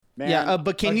Man, Yeah,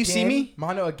 but can you see me?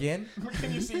 Mono again?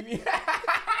 Can you see me?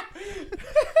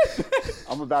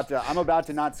 I'm about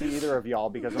to not see either of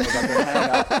y'all because I'm about to hang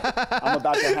up. I'm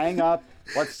about to hang up.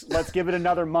 Let's give it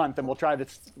another month and we'll try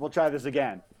this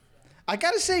again. I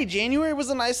gotta say, January was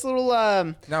a nice little.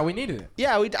 No, we needed it.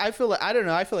 Yeah, I feel like I don't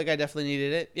know. I feel like I definitely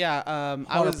needed it. Yeah.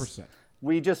 I was. 100%.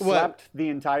 We just slept the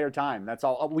entire time. That's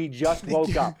all. We just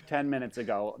woke up 10 minutes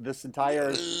ago. The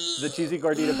Cheesy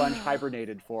Gordita Bunch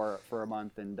hibernated for a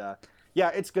month, and yeah,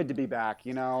 it's good to be back,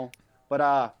 you know.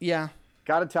 But yeah,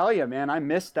 gotta tell you, man, I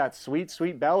missed that sweet,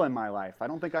 sweet bell in my life. I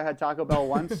don't think I had Taco Bell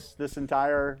once this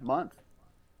entire month.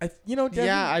 Devin,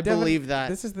 I believe that.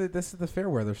 This is the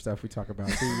fair weather stuff we talk about.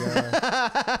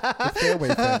 The fairway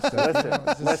fair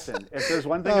stuff. Listen. If there's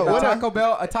one thing about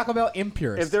Taco Bell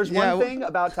impurist. If there's one thing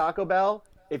about Taco Bell,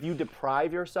 if you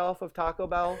deprive yourself of Taco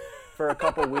Bell for a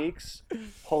couple weeks,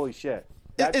 holy shit!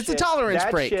 It's a tolerance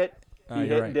break. That shit be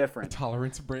hitting right. different. A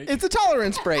tolerance break. It's a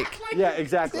tolerance break. Yeah,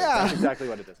 exactly. Yeah. That's exactly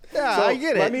what it is. Yeah, so I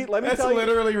get it. Let me That's tell you.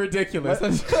 literally ridiculous.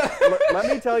 Let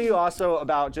me tell you also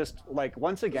about just like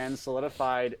once again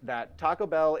solidified that Taco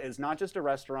Bell is not just a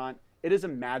restaurant, it is a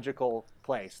magical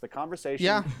place. The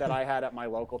conversation that I had at my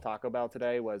local Taco Bell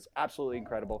today was absolutely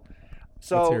incredible.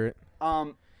 So Let's hear it.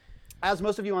 As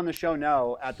most of you on the show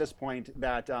know at this point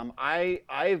that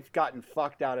I've gotten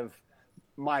fucked out of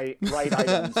my right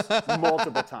items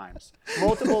multiple times,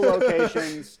 multiple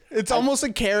locations. It's almost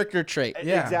a character trait.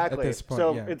 Yeah, exactly. at this point,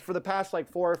 so for the past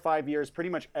like 4 or 5 years, pretty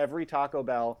much every Taco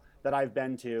Bell that I've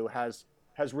been to has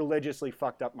religiously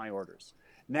fucked up my orders.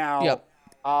 Now,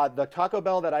 the Taco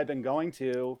Bell that I've been going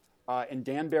to in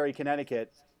Danbury,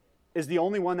 Connecticut, is the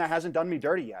only one that hasn't done me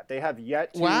dirty yet. They have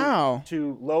yet to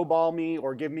lowball me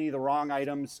or give me the wrong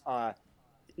items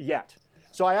yet.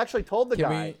 So I actually told the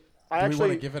guy. Do we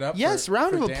want to give it up? Yes,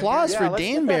 round of Danbury? applause for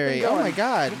Danbury. Oh my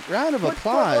God, round of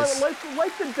applause.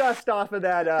 Wipe the dust off of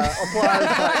that applause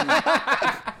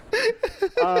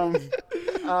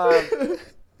button.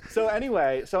 So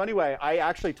anyway, I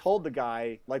actually told the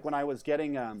guy, like when I was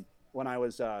getting my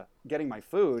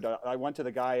food, I went to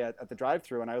the guy at the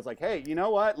drive-thru and I was like, hey, you know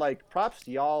what? Like, props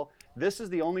to y'all. This is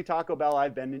the only Taco Bell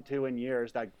I've been to in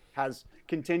years that has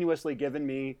continuously given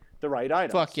me the right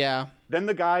items. Fuck yeah. Then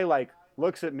the guy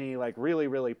looks at me like really,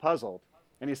 really puzzled.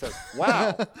 And he says,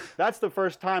 wow, that's the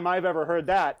first time I've ever heard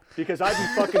that because I've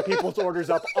been fucking people's orders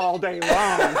up all day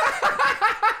long.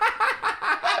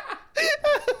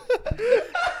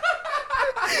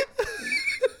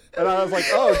 And I was like,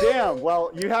 oh, damn.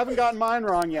 Well, you haven't gotten mine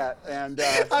wrong yet. And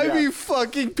I be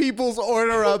fucking people's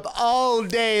order up all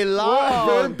day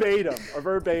long.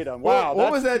 Verbatim. Wow.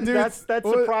 What was that, dude? That's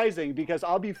surprising because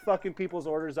I'll be fucking people's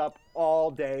orders up all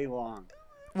day long.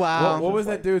 Wow. What was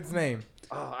that dude's name?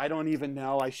 Oh, I don't even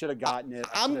know. I should have gotten it.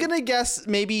 I'm going to guess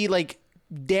maybe like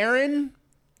Darren.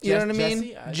 You know what I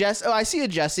mean? Jesse? I see a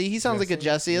Jesse. He sounds like a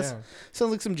Jesse. Yeah.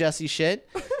 Sounds like some Jesse shit.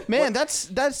 Man,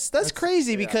 that's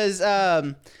crazy because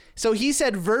so he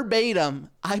said verbatim,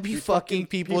 I be fucking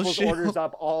people's shit. orders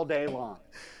up all day long.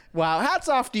 Wow, hats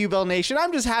off to you, Bell Nation.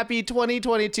 I'm just happy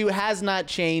 2022 has not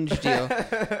changed you.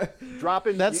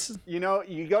 Dropping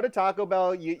you go to Taco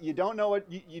Bell, you don't know what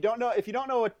you don't know if you don't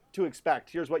know what to expect.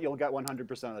 Here's what you'll get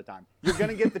 100% of the time. You're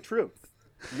gonna get the truth.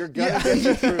 You're gonna get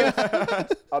the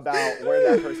truth about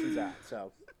where that person's at.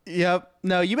 So. Yep.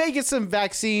 No, you may get some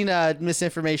vaccine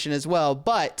misinformation as well,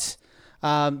 but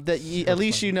at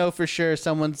least you know for sure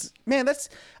someone's. Man,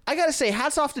 I gotta say,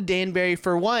 hats off to Danbury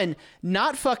for one,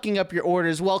 not fucking up your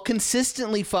orders while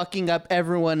consistently fucking up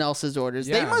everyone else's orders.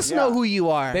 Yeah, they must know who you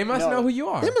are. They must know who you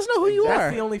are. They must know who you are.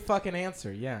 That's the only fucking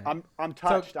answer. Yeah. I'm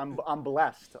touched. I'm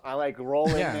blessed. I like roll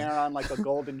in there on like a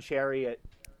golden chariot.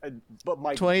 But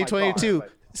my 2022 my car,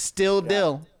 still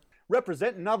dill.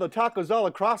 Representing other tacos all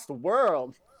across the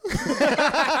world.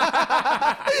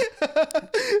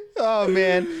 Oh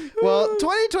man. Well,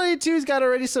 2022's got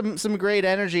already some great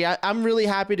energy. I'm really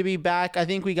happy to be back. I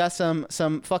think we got some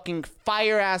fucking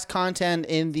fire ass content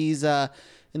in these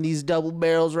double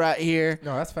barrels right here.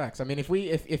 No, that's facts. I mean,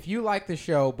 if you like the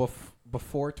show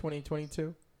before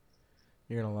 2022,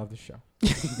 you're gonna love the show.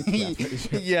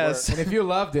 Yes. And if you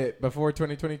loved it before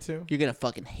 2022, you're gonna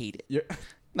fucking hate it.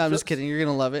 No, I'm just kidding. You're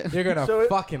gonna love it. You're gonna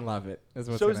fucking love it. Is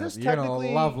what's gonna happen. You're gonna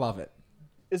love it.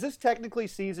 Is this technically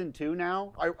season 2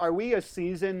 now? Are we a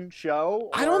season show?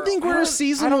 I don't think we're a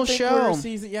seasonal show. I don't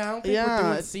think we're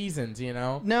doing seasons, you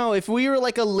know? No, if we were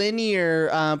like a linear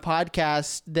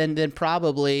podcast, then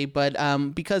probably.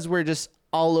 But because we're just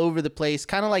all over the place,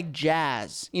 kind of like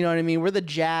jazz. You know what I mean? We're the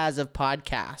jazz of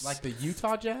podcasts. Like the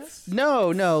Utah Jazz?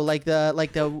 No, like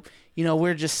the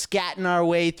we're just scatting our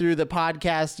way through the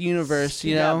podcast universe,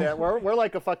 Yeah, man, we're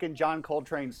like a fucking John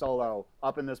Coltrane solo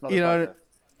up in this motherfucker.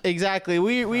 Exactly.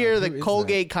 We are the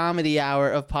Colgate Comedy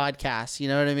Hour of podcasts. You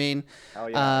know what I mean? Oh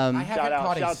yeah. I haven't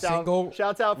caught a single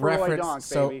shouts out for Roy Donk,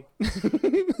 baby.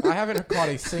 I haven't caught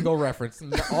a single reference.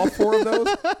 All 4 of those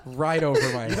right over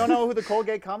my head. You don't know who the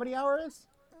Colgate Comedy Hour is?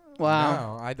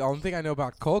 Wow. No, I don't think I know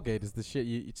about Colgate. Is the shit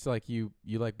it's like you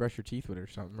like brush your teeth with or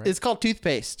something, right? It's called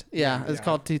toothpaste. Yeah, it's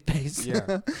called toothpaste.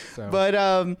 Yeah. So. But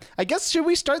I guess should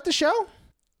we start the show?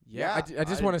 Yeah. I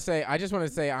just want to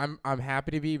say I'm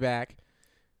happy to be back.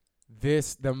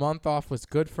 The month off was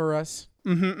good for us.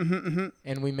 And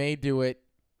we may do it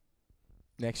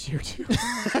next year too.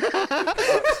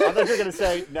 I thought you were gonna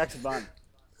say next month.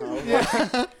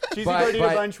 Cheesy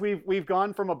Gordita Bunch, we've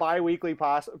gone from a bi-weekly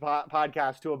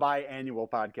podcast to a bi-annual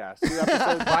podcast. 2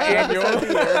 episodes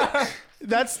Biannual.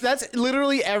 That's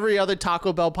literally every other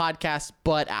Taco Bell podcast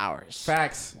but ours.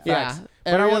 Facts. Yeah.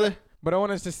 But I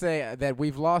want us to say that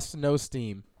we've lost no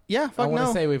steam. Yeah, I want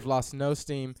to say we've lost no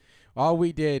steam. All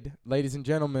we did, ladies and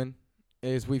gentlemen,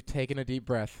 is we've taken a deep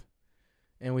breath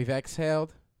and we've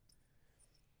exhaled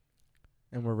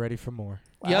and we're ready for more.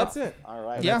 Wow. Yep. That's it. All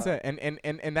right. That's it.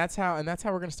 And that's how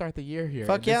we're gonna start the year here.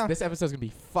 Fuck yeah. This episode's gonna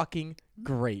be fucking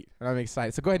great, and I'm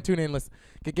excited. So go ahead and tune in. Let's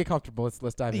get comfortable.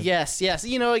 Let's dive in. Yes. Get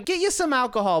you some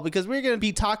alcohol because we're gonna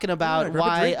be talking about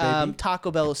why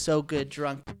Taco Bell is so good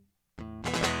drunk.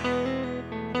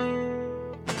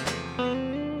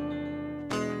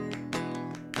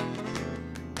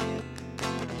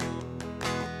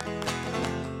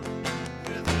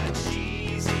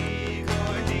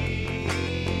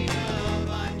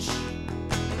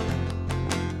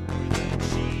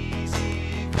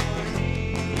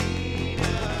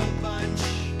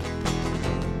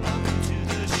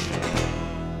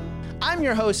 I'm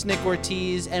your host, Nick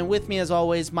Ortiz, and with me, as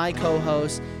always, my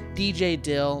co-host, DJ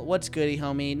Dill. What's goody,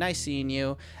 homie? Nice seeing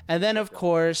you. And then, of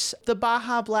course, the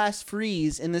Baja Blast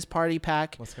Freeze in this party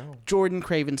pack. Let's go. Jordan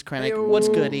Cravens Krennic. What's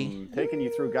goody? Taking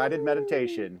you through guided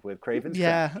meditation with Cravens.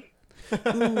 Yeah.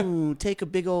 Ooh, take a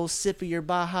big old sip of your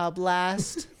Baja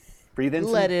Blast. Breathe in.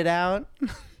 Let it out.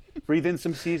 Breathe in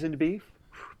some seasoned beef.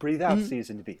 Breathe out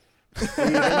seasoned beef.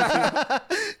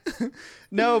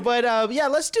 No, but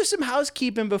let's do some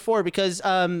housekeeping before because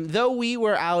though we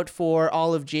were out for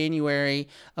all of January,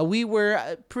 we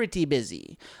were pretty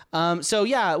busy.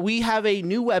 We have a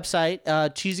new website,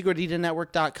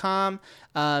 cheesygorditanetwork.com.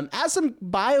 Has some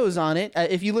bios on it.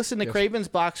 If you listen to Craven's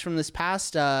Box from this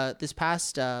past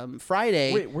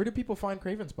Friday. Wait, where do people find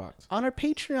Craven's Box? On our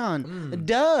Patreon.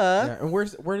 Duh. Yeah, and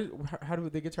how do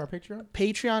they get to our Patreon?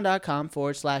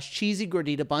 Patreon.com/Cheesy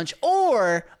Gordita Bunch.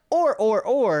 Or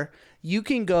you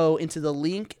can go into the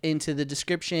link into the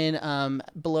description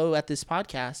below at this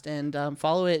podcast and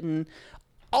follow it. And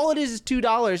all it is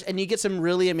 $2 and you get some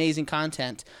really amazing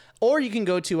content. Or you can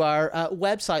go to our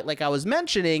website, like I was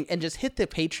mentioning, and just hit the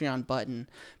Patreon button.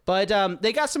 But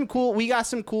we got some cool, what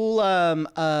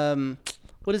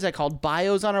is that called?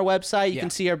 Bios on our website. You can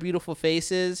see our beautiful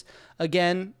faces.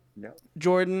 Again,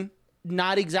 Jordan,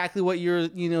 not exactly what you're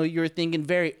thinking.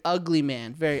 Very ugly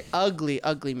man. Very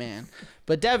ugly man.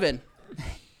 But Devin,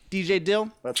 DJ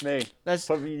Dill. That's me. That's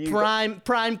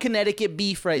prime Connecticut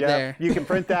beef right there. You can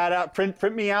print that out.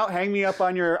 Print me out. Hang me up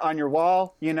on your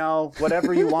wall.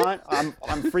 Whatever you want.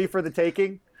 I'm free for the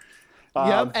taking.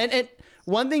 Yep. And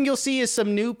one thing you'll see is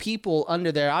some new people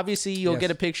under there. Obviously, you'll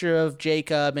get a picture of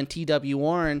Jacob and T.W.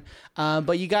 Warren.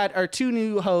 But you got our 2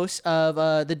 new hosts of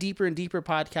the Deeper and Deeper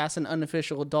podcast and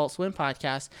Unofficial Adult Swim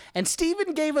podcast. And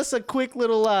Steven gave us a quick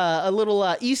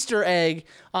little Easter egg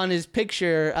on his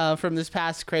picture from this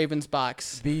past Craven's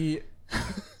Box. The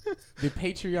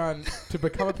Patreon, to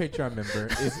become a Patreon member,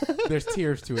 there's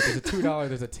tiers to it. There's a $2,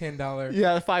 there's a $10.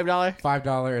 Yeah, the $5.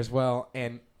 $5 as well.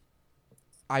 And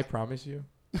I promise you,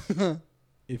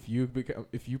 if you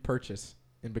purchase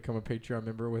and become a Patreon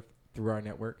member through our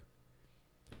network,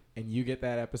 and you get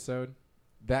that episode,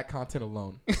 that content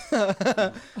alone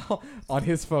on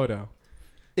his photo,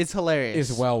 it's hilarious.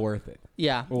 Is well worth it.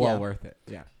 Yeah, worth it.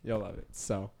 Yeah, you'll love it.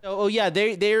 So.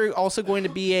 They're also going to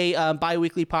be a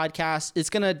bi-weekly podcast. It's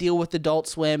going to deal with Adult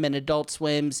Swim and Adult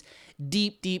Swim's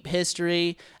deep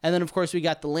history. And then, of course, we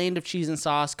got the Land of Cheese and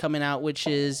Sauce coming out, which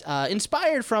is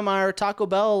inspired from our Taco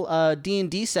Bell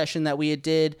D&D session that we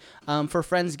did for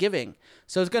Friendsgiving.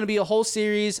 So it's going to be a whole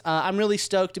series. I'm really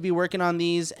stoked to be working on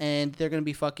these, and they're going to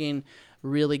be fucking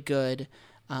really good.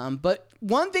 But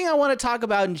one thing I want to talk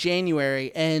about in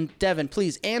January, and Devin,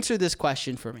 please answer this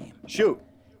question for me. Shoot.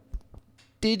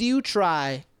 Did you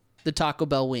try the Taco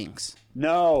Bell wings?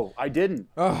 No, I didn't.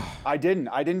 Ugh. I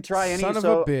didn't try any. Son of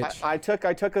so a bitch. I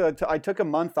took a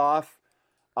month off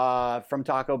from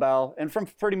Taco Bell and from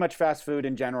pretty much fast food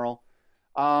in general.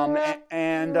 I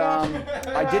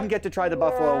didn't get to try the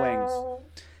buffalo wings.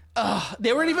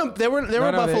 They were No,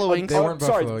 buffalo wings. They weren't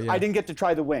Sorry, buffalo, yeah. I didn't get to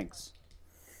try the wings.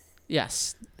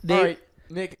 Yes. All right,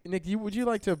 Nick, would you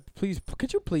like to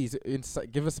could you please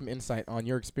give us some insight on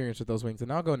your experience with those wings?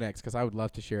 And I'll go next because I would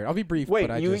love to share it. I'll be brief. Wait,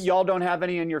 but y'all don't have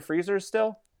any in your freezers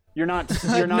still? You're not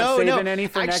saving any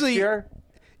for next year?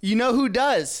 You know who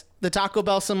does? The Taco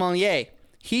Bell sommelier.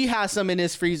 He has some in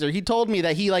his freezer. He told me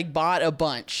that he like bought a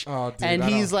bunch, Oh, dude, and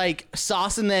he's like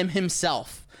saucing them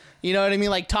himself. You know what I mean?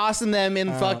 Like tossing them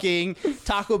in fucking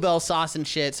Taco Bell sauce and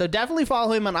shit. So definitely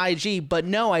follow him on IG. But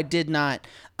no, I did not.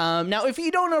 Now, if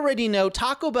you don't already know,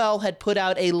 Taco Bell had put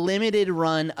out a limited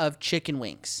run of chicken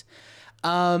wings.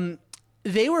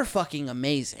 They were fucking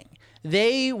amazing.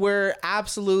 They were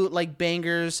absolute like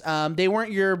bangers. They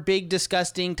weren't your big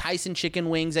disgusting Tyson chicken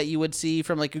wings that you would see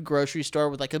from like a grocery store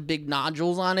with like a big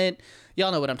nodules on it.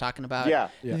 Y'all know what I'm talking about. Yeah.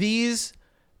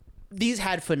 These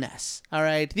had finesse, all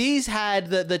right? These had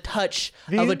the touch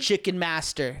of a chicken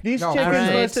master. These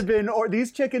chickens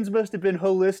must have been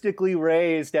holistically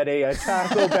raised at a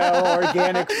Taco Bell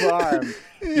organic farm.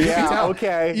 Yeah,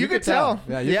 okay. You could tell.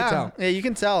 Yeah, you could tell. Yeah, you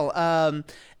can tell.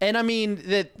 And I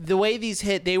mean, the way these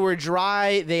hit, they were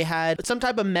dry. They had some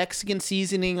type of Mexican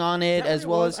seasoning on it, as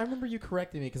well as. I remember you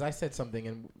correcting me because I said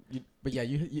something, but yeah,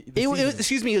 it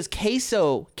was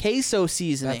queso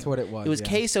seasoning. That's what it was. It was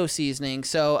queso seasoning.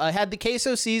 So I had the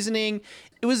queso seasoning.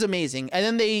 It was amazing. And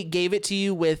then they gave it to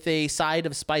you with a side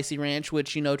of spicy ranch,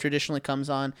 which traditionally comes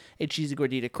on a cheesy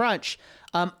gordita crunch.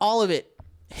 All of it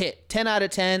hit 10 out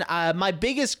of 10. My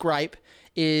biggest gripe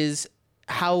is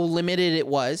how limited it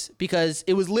was because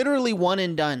it was literally one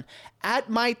and done. At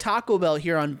my Taco Bell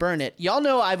here on Burnett, y'all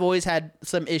know I've always had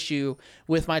some issue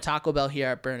with my Taco Bell here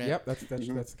at Burnett. Yep, that's the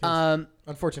case.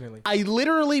 Unfortunately, I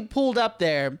literally pulled up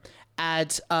there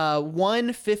at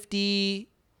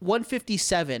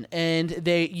 1:57, and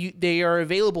they are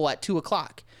available at 2:00.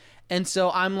 And so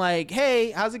I'm like,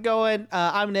 hey, how's it going?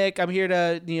 I'm Nick. I'm here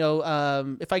to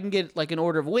if I can get like an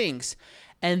order of wings,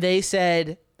 and they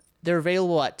said they're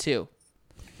available at 2:00.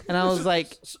 And I was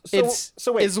like, it's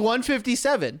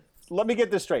 1:57. Let me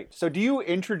get this straight. So do you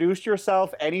introduce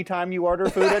yourself anytime you order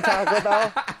food at Taco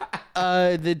Bell?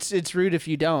 It's rude if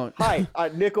you don't. Hi,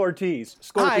 Nick Ortiz,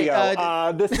 Scorpio.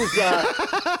 Hi, this is...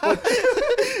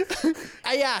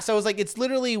 yeah, so I was like, it's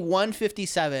literally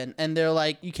 1:57, and they're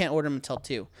like, you can't order them until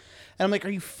 2:00. And I'm like, are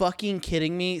you fucking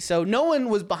kidding me? So no one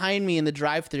was behind me in the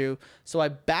drive-thru, so I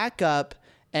back up,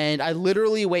 and I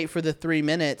literally wait for the 3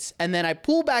 minutes, and then I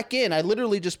pull back in. I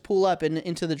literally just pull up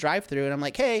into the drive-thru, and I'm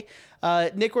like, hey,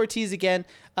 Nick Ortiz again.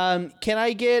 Can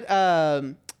I get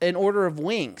an order of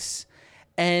wings?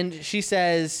 And she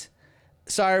says,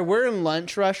 sorry, we're in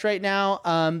lunch rush right now.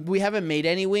 We haven't made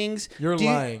any wings. You're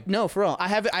lying. No, for real.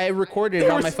 I recorded it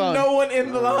on my phone. No one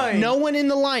in the line. No one in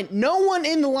the line. No one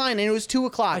in the line, and it was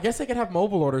 2:00. I guess they could have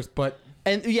mobile orders, but...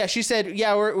 And yeah, she said,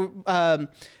 yeah, we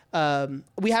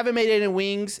haven't made any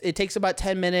wings. It takes about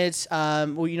 10 minutes.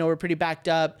 We're pretty backed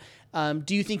up.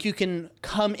 Do you think you can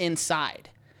come inside?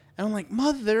 And I'm like,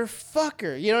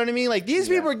 motherfucker. You know what I mean? Like, these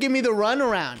people are giving me the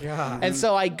runaround. God. And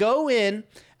so I go in,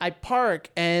 I park,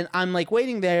 and I'm like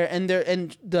waiting there, and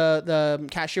the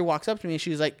cashier walks up to me, and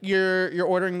she's like, you're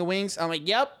ordering the wings? I'm like,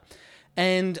 yep.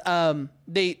 And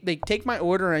they take my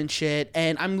order and shit,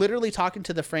 and I'm literally talking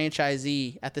to the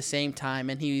franchisee at the same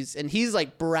time, and he's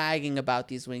like bragging about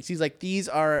these wings. He's like, these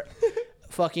are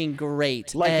fucking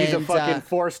great. Like he's a fucking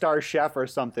 4-star chef or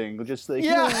something. Just like,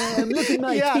 look at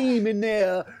my team in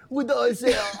there with us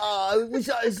their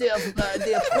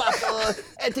proper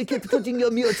etiquette putting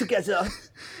your meal together.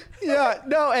 Yeah,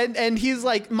 no, and he's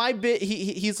like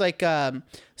he's like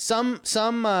some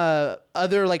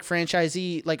other like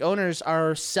franchisee like owners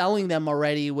are selling them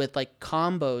already with like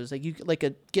combos, like you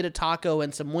get a taco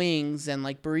and some wings and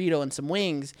like burrito and some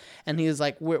wings, and he was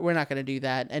like, we're not gonna do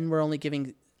that, and we're only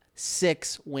giving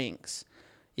 6 wings.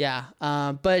 Yeah,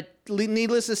 but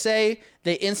needless to say,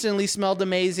 they instantly smelled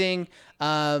amazing.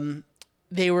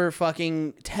 They were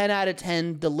fucking 10 out of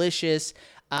 10 delicious.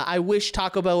 I wish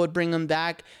Taco Bell would bring them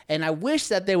back, and I wish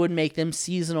that they would make them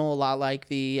seasonal a lot like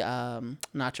the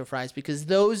nacho fries, because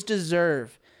those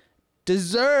deserve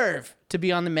to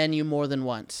be on the menu more than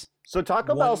once. So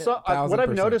Taco Bell, what I've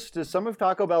 1000%. noticed is some of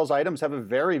Taco Bell's items have a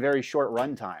very, very short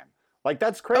run time. Like,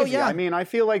 that's crazy. Oh, yeah. I mean, I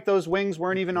feel like those wings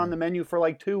weren't even on the menu for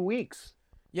like 2 weeks.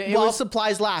 Yeah, while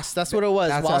supplies last. That's what it was.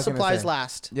 That's what I While was gonna supplies say.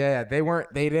 last. Yeah,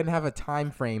 they didn't have a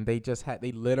time frame. They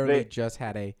literally just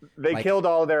had a. They like, killed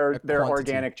all their quantity.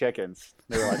 organic chickens.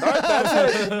 They were like, all right,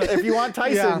 that's it. If you want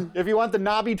Tyson, if you want the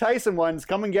knobby Tyson ones,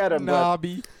 come and get them.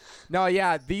 Knobby. No,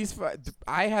 yeah,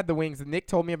 I had the wings. Nick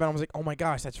told me about them. I was like, oh my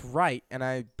gosh, that's right. And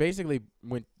I basically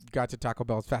got to Taco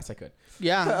Bell as fast as I could.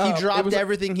 Yeah, he dropped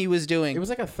everything he was doing. It was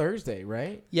like a Thursday,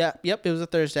 right? Yeah, yep, it was a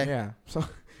Thursday. Yeah. So,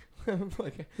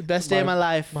 like, The best day of my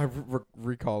life. My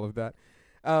recall of that.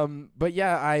 But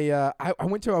yeah, I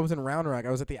was in Round Rock. I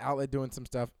was at the outlet doing some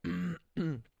stuff.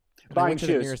 Buying I went to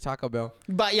the shoes. nearest Taco Bell.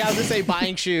 But yeah, I was gonna say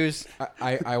buying shoes.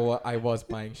 I was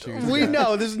buying shoes. We yeah.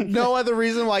 know there's no other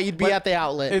reason why you'd be But at the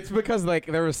outlet. It's because like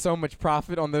there was so much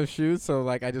profit on those shoes, so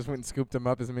like I just went and scooped them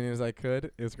up as many as I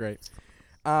could. It was great.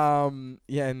 Yeah,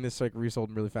 and this like resold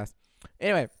them really fast.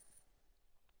 Anyway,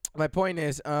 my point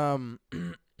is, what's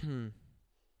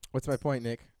my point,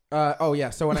 Nick? Oh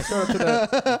yeah. So when I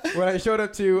showed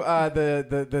up to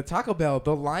the Taco Bell,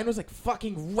 the line was like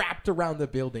fucking wrapped around the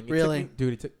building. Really?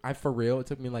 It took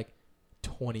me like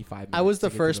 25 minutes. I was the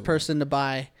to get to first line. person to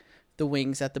buy the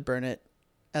wings at the Burnett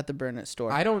store.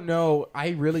 I don't know. I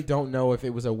really don't know if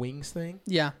it was a wings thing.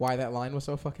 Yeah. Why that line was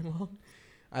so fucking long.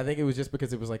 I think it was just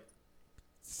because it was like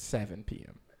 7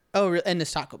 p.m. Oh, really? And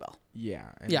it's Taco Bell.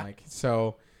 Yeah. And Yeah. like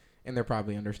so, and they're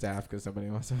probably understaffed because somebody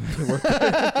wants to work.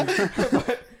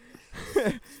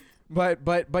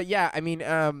 But yeah, I mean,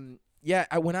 yeah.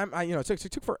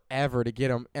 It took forever to get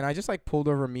them, and I just like pulled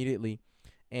over immediately,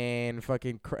 and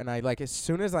and I like as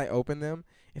soon as I opened them,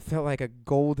 it felt like a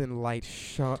golden light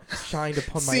shined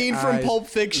upon my Scene eyes. from Pulp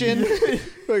Fiction.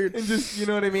 And just, you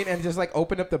know what I mean? And just like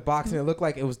opened up the box and it looked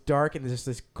like it was dark and just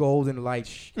this golden light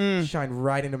shined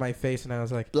right into my face. And I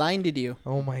was like, Blinded you.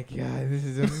 oh my God, this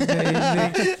is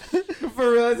amazing.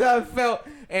 For real, that's how it felt.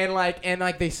 And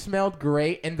like they smelled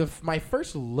great. And my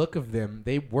first look of them,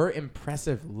 they were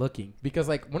impressive looking. Because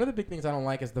like one of the big things I don't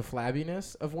like is the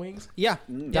flabbiness of wings. Yeah.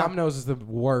 Domino's is the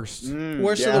worst.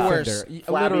 Worst of the worst.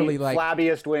 Literally like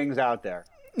flabbiest wings out there.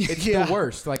 it's the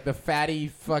worst. Like the fatty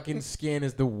fucking skin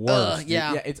is the worst.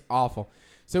 yeah. Yeah, it's awful.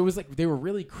 So it was like they were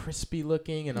really crispy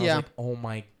looking, and I was like, "Oh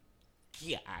my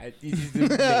God, this is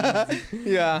amazing!"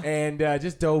 Yeah. And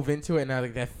just dove into it, and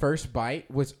like that first bite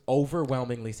was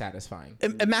overwhelmingly satisfying.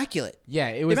 Immaculate. Yeah,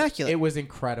 it was immaculate. It was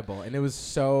incredible, and it was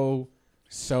so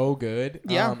good.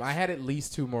 Yeah. I had at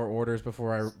least 2 more orders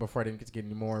before I didn't get to get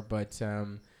any more, but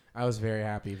I was very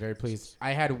happy, very pleased.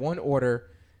 I had one order.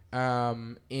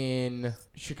 In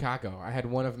Chicago, I had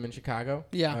one of them in Chicago.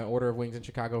 Yeah, order of wings in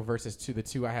Chicago versus the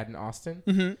 2 I had in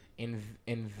Austin,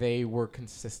 and they were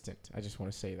consistent. I just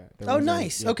want to say that.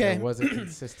 Nice. Okay, there was a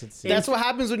consistency. That's what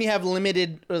happens when you have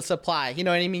limited supply. You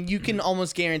know what I mean? You can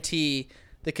almost guarantee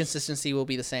the consistency will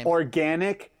be the same.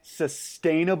 Organic,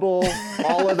 sustainable,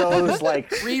 all of those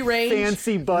like free-range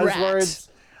fancy buzzwords.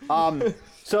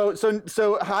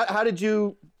 So how did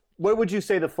you? What would you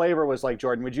say the flavor was like,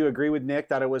 Jordan? Would you agree with Nick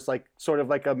that it was like sort of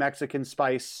like a Mexican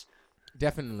spice?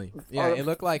 Definitely. Yeah, it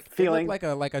looked like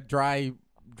a dry,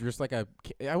 just like a,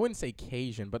 I wouldn't say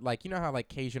Cajun, but like, you know how like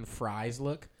Cajun fries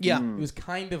look? Yeah. It was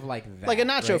kind of like that. Like a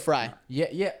nacho fry.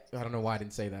 Yeah. I don't know why I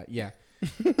didn't say that. Yeah.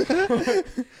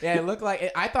 Yeah, it looked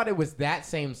like I thought it was that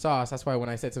same sauce. That's why when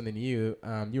I said something to you,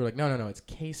 you were like, no, it's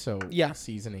queso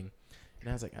seasoning. And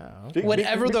I was like, oh.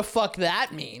 Whatever the fuck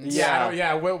that means.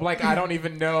 Yeah. Well, like, I don't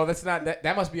even know. That's not,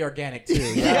 that must be organic,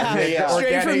 too. Yeah.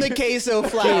 Straight from the queso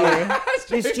flour.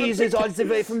 This cheese is all the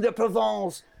way from the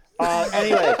Provence.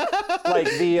 Anyway, like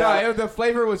the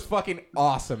flavor was fucking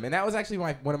awesome, and that was actually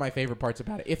one of my favorite parts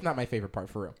about it, if not my favorite part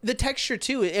for real. The texture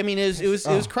too. I mean, it was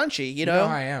crunchy. You know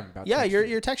how I am. About yeah, texture.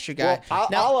 you're a texture guy. Well,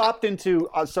 I'll opt into.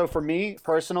 So for me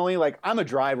personally, like I'm a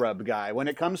dry rub guy. When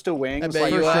it comes to wings, I bet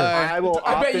like you are. I will.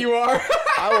 I bet you are.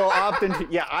 I will opt into.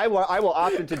 Yeah, I will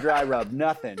opt into dry rub.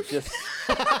 Nothing. Just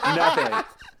nothing.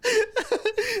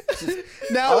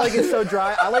 Now, I like it so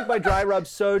dry. I like my dry rub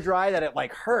so dry that it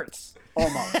like hurts.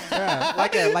 Almost. Yeah,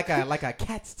 like a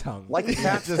cat's tongue. Like a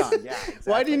cat's tongue, yeah. Exactly.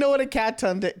 Why do you know what a cat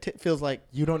tongue feels like?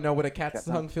 You don't know what a cat's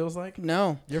tongue feels like?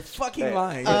 No. You're fucking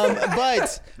lying.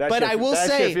 But I will say...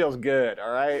 That shit feels good, all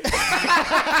right?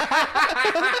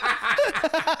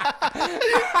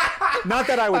 Not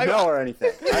that I would know or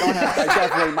anything.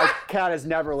 My cat has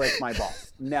never licked my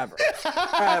balls. Never.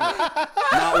 Ever.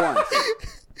 Not once.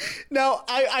 Now,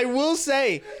 I will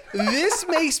say, this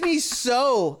makes me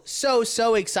so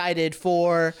excited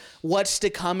for what's to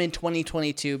come in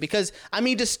 2022. Because, I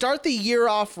mean, to start the year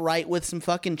off right with some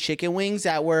fucking chicken wings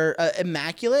that were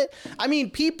immaculate, I mean,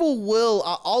 people will,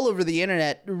 all over the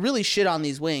internet, really shit on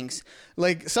these wings.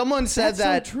 Like, someone said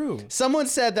That's so true. Someone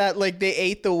said that, like, they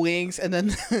ate the wings and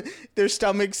then their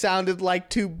stomach sounded like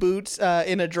two boots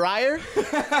in a dryer.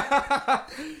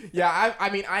 Yeah, I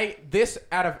mean, this,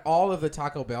 out of all of the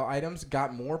Taco Bell items,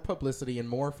 got more publicity and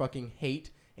more fucking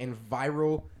hate and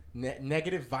viral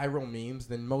negative viral memes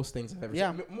than most things I've ever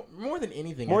seen. More than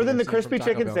anything. More than the crispy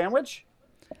chicken sandwich?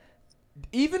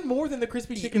 Even more than the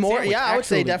crispy chicken more, sandwich. Yeah, actually, I would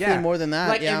say definitely more than that.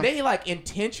 Like, yeah. And they like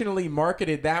intentionally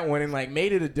marketed that one and like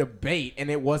made it a debate,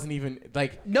 and it wasn't even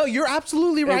like. No, you're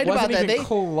absolutely right about that. It wasn't even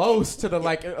close to the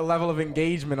like a level of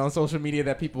engagement on social media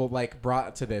that people like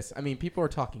brought to this. I mean, people are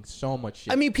talking so much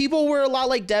shit. I mean, people were a lot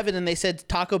like Devin, and they said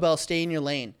Taco Bell, stay in your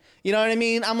lane. You know what I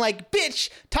mean? I'm like,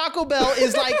 bitch, Taco Bell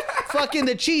is like fucking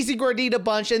the cheesy gordita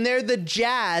bunch, and they're the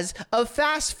jazz of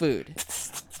fast food.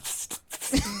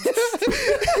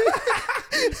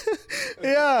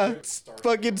 Yeah,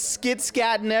 fucking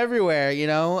skit-scatting everywhere, you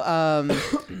know?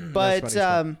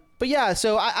 But yeah,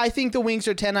 so I think the wings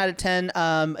are 10 out of 10.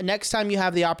 Next time you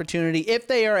have the opportunity, if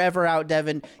they are ever out,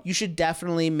 Devin, you should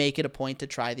definitely make it a point to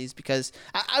try these, because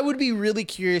I would be really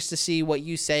curious to see what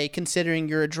you say, considering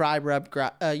you're a dry rub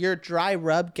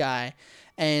guy,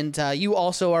 and you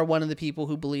also are one of the people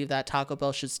who believe that Taco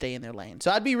Bell should stay in their lane.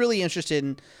 So I'd be really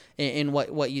interested in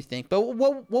what you think. But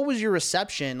what was your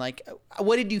reception? Like,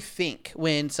 what did you think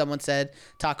when someone said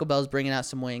Taco Bell's bringing out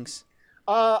some wings?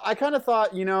 I kind of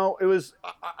thought, you know, it was,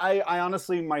 I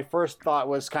honestly, my first thought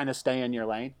was kind of stay in your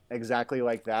lane, exactly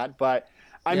like that. But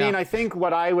I mean, I think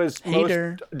what I was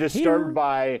most disturbed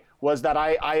by was that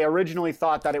I originally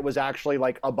thought that it was actually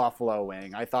like a buffalo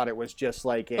wing. I thought it was just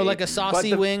like a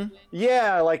saucy wing.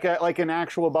 Yeah, like an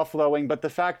actual buffalo wing. But the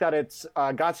fact that it's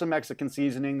got some Mexican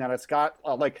seasoning, that it's got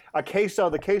like a queso,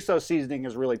 the queso seasoning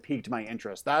has really piqued my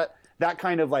interest. That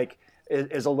kind of like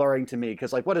is alluring to me,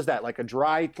 because like, what is that, like a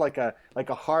dry, like a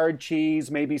hard cheese,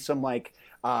 maybe some like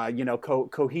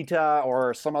cojita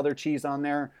or some other cheese on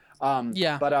there.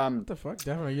 Yeah. But what the fuck,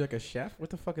 Devin? Are you like a chef? What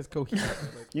the fuck is cojita?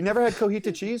 You never had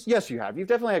cojita cheese? Yes, you have. You've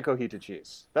definitely had cojita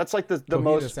cheese. That's like the cojita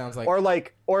most. Sounds like, or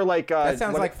like that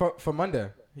sounds like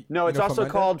famunda. No, it's also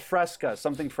called fresca,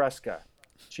 something fresca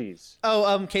cheese.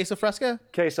 Oh, queso fresca.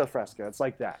 Queso fresca. It's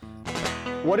like that.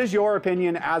 What is your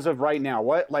opinion as of right now?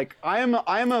 What, like, I am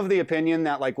of the opinion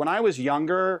that, like, when I was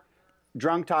younger,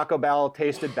 drunk Taco Bell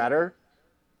tasted better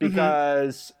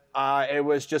because it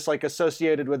was just like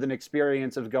associated with an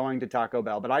experience of going to Taco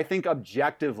Bell. But I think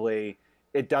objectively,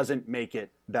 it doesn't make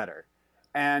it better.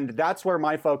 And that's where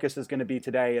my focus is going to be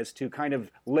today, is to kind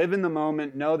of live in the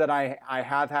moment, know that I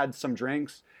have had some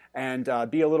drinks, and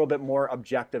be a little bit more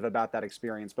objective about that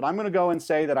experience. But I'm going to go and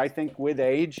say that I think with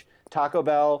age, Taco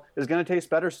Bell is going to taste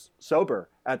better sober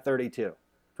at 32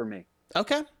 for me.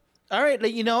 Okay. All right.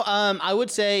 You know, I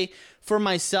would say for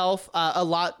myself, a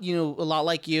lot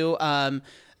like you,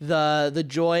 the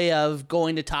joy of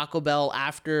going to Taco Bell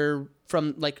after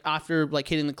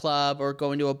hitting the club or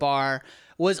going to a bar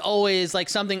was always like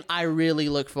something I really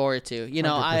look forward to. You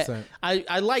know, 100%.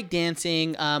 I like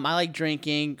dancing. I like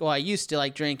drinking. Well, I used to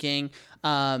like drinking.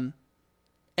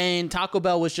 And Taco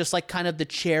Bell was just like kind of the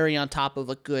cherry on top of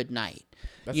a good night.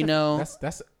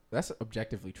 That's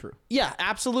objectively true. Yeah,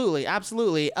 absolutely.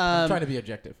 I'm trying to be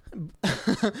objective.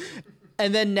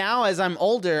 And then now, as I'm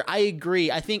older, I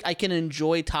agree. I think I can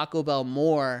enjoy Taco Bell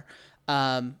more,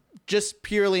 just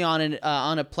purely on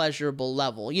a pleasurable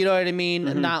level. You know what I mean?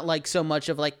 Mm-hmm. Not like so much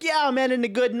of like, yeah, I'm ending a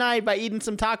good night by eating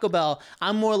some Taco Bell.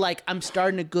 I'm more like, I'm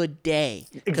starting a good day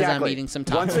because I'm eating some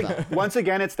Taco Bell. Once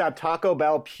again, it's that Taco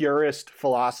Bell purist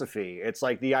philosophy. It's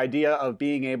like the idea of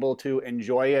being able to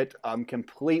enjoy it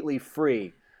completely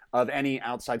free of any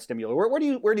outside stimuli.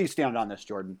 Where do you stand on this,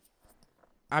 Jordan?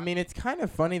 I mean, it's kind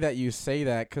of funny that you say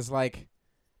that, because, like,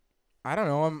 I don't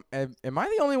know. Am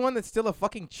I the only one that's still a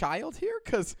fucking child here?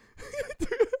 Because,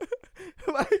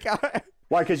 like,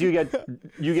 why? Because you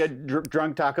get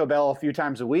drunk Taco Bell a few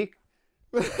times a week?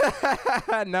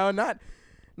 No, not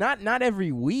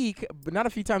every week, but not a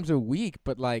few times a week.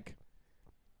 But like,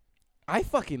 I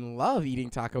fucking love eating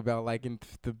Taco Bell, like in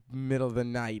the middle of the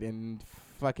night and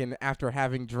fucking after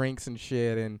having drinks and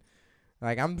shit, and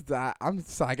like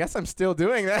I guess I'm still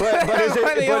doing that.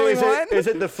 But is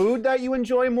it the food that you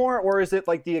enjoy more, or is it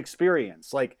like the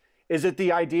experience? Like, is it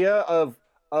the idea of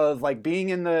like being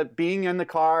in the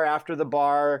car after the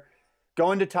bar,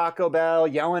 going to Taco Bell,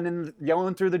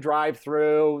 yelling through the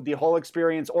drive-thru, the whole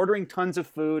experience, ordering tons of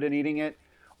food and eating it,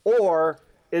 or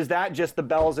is that just the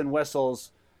bells and whistles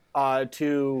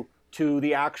to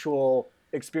the actual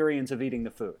experience of eating the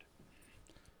food?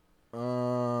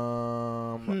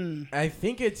 I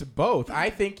think it's both. I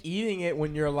think eating it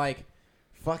when you're like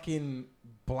fucking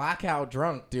blackout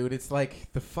drunk, dude, it's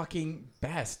like the fucking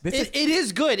best. It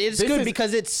is good. It's good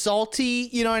because it's salty.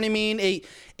 You know what I mean?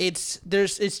 It's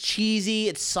cheesy.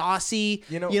 It's saucy.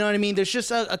 You know what I mean? There's just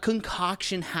a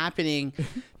concoction happening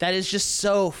that is just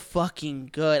so fucking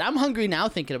good. I'm hungry now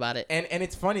thinking about it. And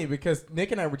it's funny because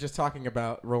Nick and I were just talking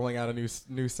about rolling out a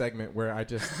new segment where I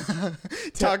just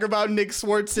talk about Nick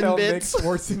Swartzen tell bits, Nick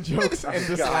Swartzen jokes, and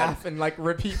just laugh and like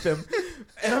repeat them.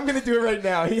 And I'm gonna do it right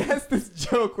now. He has this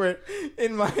joke where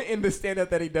in the stand-up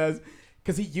that he does,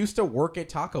 because he used to work at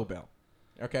Taco Bell.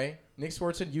 Okay, Nick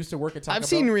Swartzen used to work at Taco Bell. I've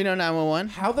seen Reno 911.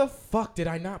 How the fuck did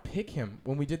I not pick him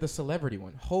when we did the celebrity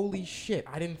one? Holy shit,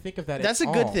 I didn't think of that. That's at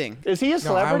a good all. thing. Is he a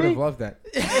No, I would celebrity? have loved that.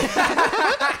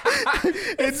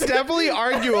 It's definitely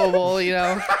arguable, you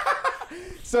know.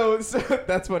 So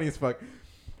that's funny as fuck.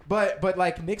 But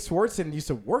like Nick Swartzen used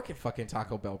to work at fucking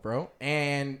Taco Bell, bro,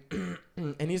 and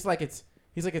he's like it's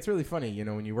really funny, you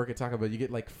know, when you work at Taco Bell, you get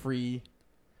like free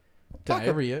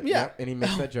diarrhea. Yeah. And he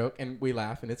makes that joke, and we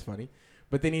laugh, and it's funny.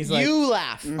 But then he's like, you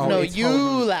laugh. Oh, No, it's you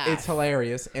laugh. It's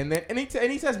hilarious, and then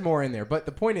he says more in there. But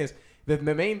the point is, the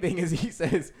main thing is he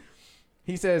says,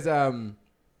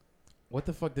 what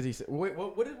the fuck did he say? Wait,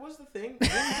 what was the thing?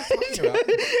 What were we just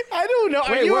talking about? I don't know.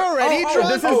 Are Wait, you what? already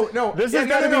Oh, drunk? This has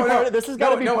got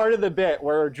to be part of the bit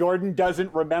where Jordan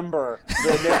doesn't remember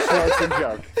the Nick Swartzen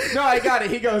joke. No, I got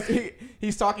it.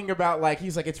 He's talking about like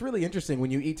he's like it's really interesting when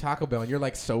you eat Taco Bell and you're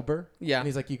like sober. Yeah. And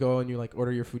he's like you go and you like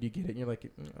order your food, you get it, and you're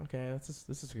like okay, this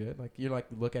is good. Like you like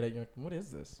look at it, and you're like what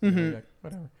is this? Mm-hmm. You're like,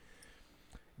 whatever.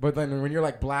 But then when you're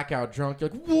like blackout drunk, you're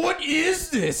like, what is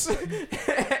this?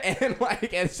 and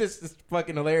like it's just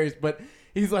fucking hilarious. But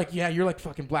he's like, yeah, you're like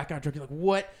fucking blackout drunk. You're like,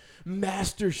 what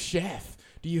master chef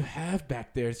do you have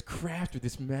back there? It's crafted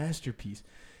this masterpiece.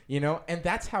 You know, and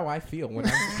that's how I feel when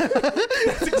I'm.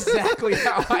 That's exactly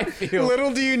how I feel.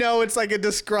 Little do you know, it's like a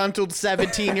disgruntled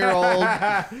 17-year-old.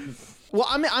 Well,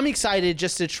 I'm excited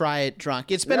just to try it drunk.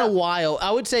 It's been a while.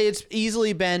 I would say it's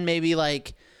easily been maybe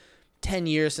like 10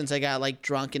 years since I got like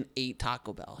drunk and ate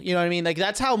Taco Bell. You know what I mean? Like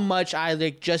that's how much I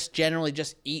like just generally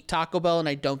just eat Taco Bell, and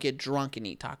I don't get drunk and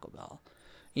eat Taco Bell.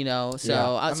 You know, so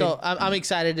yeah. I'm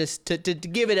excited to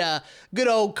give it a good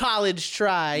old college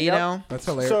try. You know, That's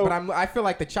hilarious. So- but I feel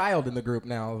like the child in the group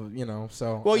now. You know,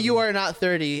 so well, you are not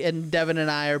 30, and Devin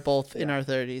and I are both in our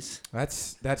 30s.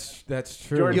 That's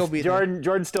true. You'll be there.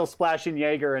 Jordan's still splashing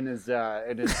Jaeger in his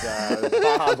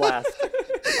Baja Blast.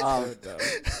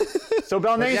 So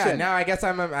Bell But Nation. yeah, now I guess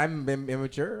I'm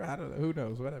immature. I don't know. Who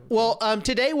knows? Whatever. Well,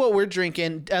 today what we're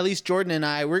drinking, at least Jordan and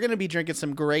I, we're gonna be drinking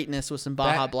some greatness with some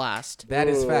Baja Blast. That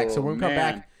is fact. So when we come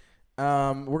man.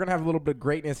 back, we're gonna have a little bit of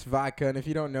greatness vodka, and if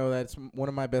you don't know that, it's one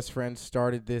of my best friends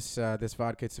started this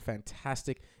vodka. It's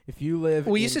fantastic. If you live,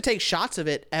 We used to take shots of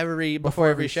it before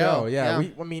every show. Yeah.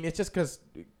 I mean, it's just because,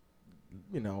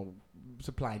 you know,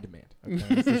 supply and demand.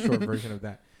 Okay, it's the short version of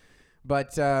that.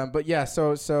 But yeah.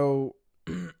 So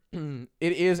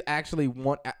it is actually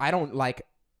one. I don't like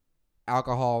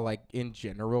alcohol like in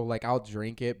general. Like I'll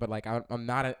drink it, but like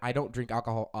I don't drink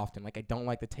alcohol often. Like I don't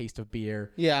like the taste of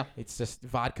beer. Yeah. It's just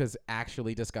vodka's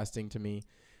actually disgusting to me.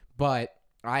 But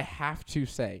I have to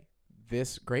say,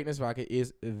 this Greatness vodka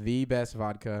is the best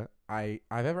vodka I've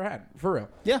ever had, for real.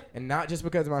 Yeah. And not just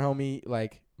because my homie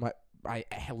I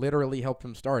literally helped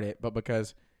him start it, but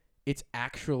because it's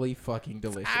actually fucking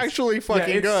delicious. Actually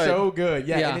fucking it's good. So good.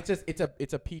 Yeah. Yeah. And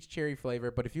it's a peach cherry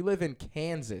flavor. But if you live in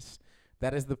Kansas,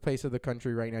 that is the place of the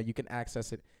country right now. You can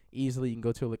access it easily. You can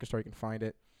go to a liquor store, you can find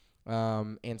it.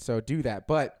 And so do that.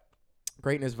 But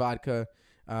Greatness vodka,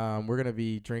 we're gonna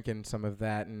be drinking some of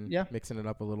that and mixing it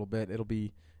up a little bit. It'll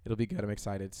be good. I'm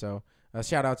excited. So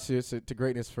shout out to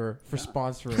Greatness for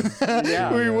sponsoring.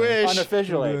 Yeah, We wish.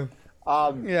 unofficially.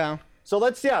 Yeah. So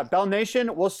Bell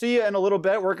Nation, we'll see you in a little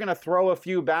bit. We're going to throw a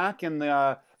few back, and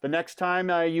the next time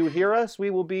you hear us, we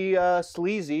will be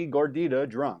sleazy Gordita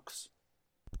drunks.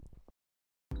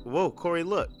 Whoa, Corey,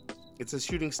 look. It's a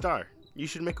shooting star. You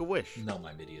should make a wish. No,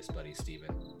 my Midius buddy, Steven.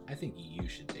 I think you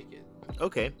should take it.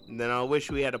 Okay, then I'll wish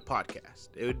we had a podcast.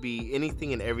 It would be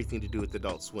anything and everything to do with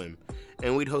Adult Swim,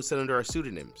 and we'd host it under our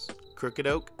pseudonyms, Crooked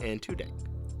Oak and Two Deck.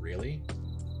 Really?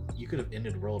 You could have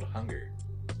ended world hunger,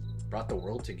 brought the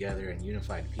world together and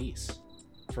unified peace.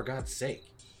 For God's sake,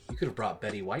 you could have brought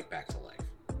Betty White back to life.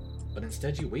 But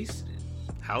instead you wasted it.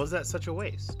 How is that such a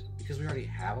waste? Because we already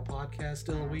have a podcast,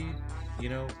 Dillweed. You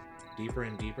know, Deeper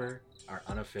and Deeper, our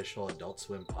unofficial Adult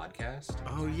Swim podcast.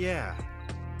 Oh, yeah.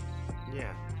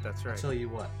 Yeah, that's right. I'll tell you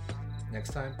what,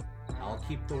 next time, I'll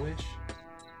keep the wish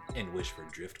and wish for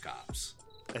Drift Cops.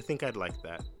 I think I'd like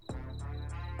that.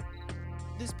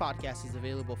 This podcast is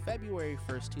available February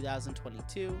 1st,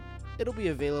 2022. It'll be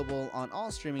available on all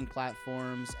streaming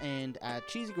platforms and at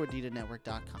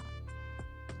cheesygorditanetwork.com.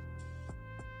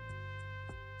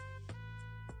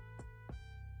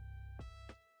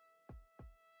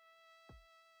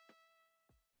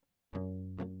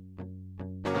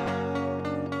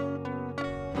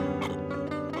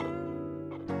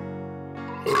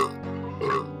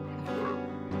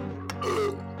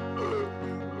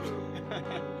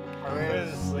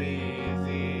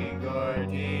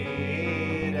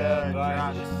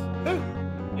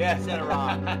 Yeah, said it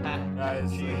wrong.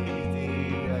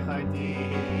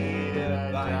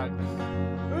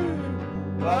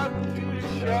 Welcome to the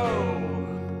show.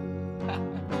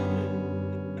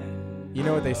 You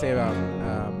know what they say about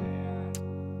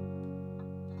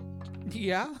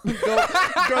Yeah.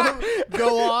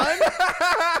 Go on.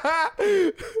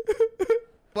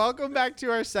 Welcome back to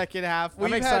our second half.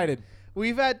 I'm excited.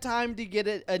 We've had time to get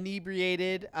it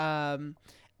inebriated.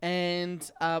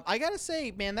 And I gotta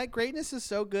say, man, that greatness is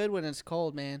so good when it's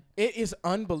cold, man. It is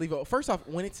unbelievable. First off,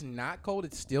 when it's not cold,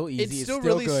 it's still easy. It's still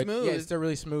really good. smooth. Yeah, it's still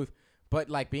really smooth. But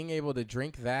like being able to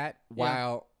drink that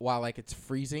while like it's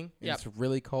freezing and it's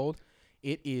really cold,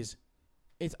 it's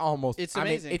almost. It's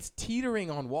amazing. amazing. It's teetering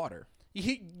on water.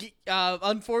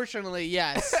 Unfortunately,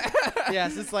 yes.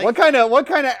 Yes, it's like what kind of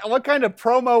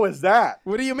promo is that?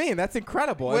 What do you mean? That's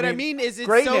incredible. What I mean is it's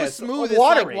greatness, so smooth, it's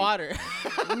watery. like water.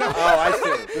 Oh, I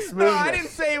see. The smoothness. No, I didn't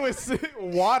say it was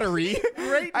watery.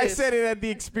 Greatness. I said it had the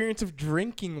experience of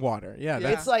drinking water. Yeah, Yeah.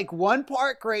 It's like 1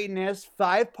 part greatness,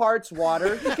 5 parts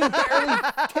water. You can barely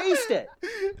taste it.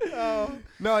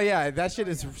 No, yeah, that shit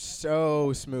is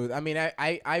so smooth. I mean,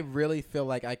 I really feel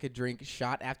like I could drink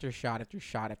shot after shot after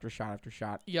shot after shot after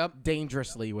shot. Yep.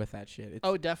 Dangerously with that shit.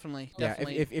 Oh, definitely. Yeah,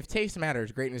 if taste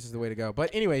matters, greatness is the way to go. But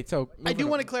anyway, so I do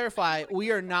want to clarify,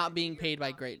 we are not being paid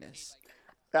by greatness.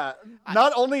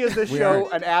 Not only is this We show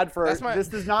are. an ad for That's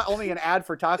this is not only an ad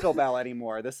for Taco Bell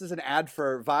anymore. This is an ad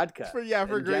for vodka. For in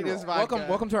greatness general. vodka.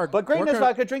 welcome to our But greatness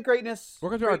vodka, drink greatness.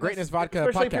 Welcome to our Greatness Vodka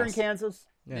especially if you're in podcast. Kansas.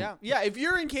 Yeah. If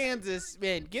you're in Kansas,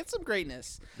 man, get some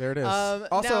greatness. There it is. Also,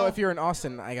 Also, if you're in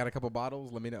Austin, I got a couple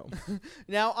bottles. Let me know.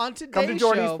 Now on today's Come to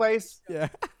Jordy's show, place. Yeah.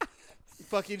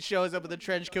 fucking shows up with a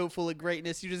trench coat full of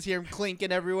greatness. You just hear him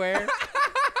clinking everywhere.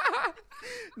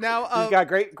 Now, He's got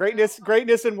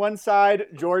greatness in one side,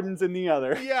 Jordan's in the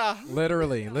other. yeah.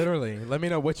 Literally. Let me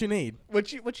know what you need.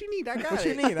 What you need? I got What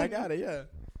it. you need? I got it. Yeah.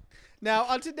 Now,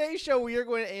 on today's show, we are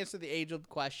going to answer the age-old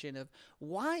question of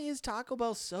why is Taco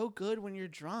Bell so good when you're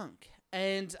drunk?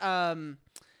 And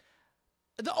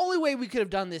the only way we could have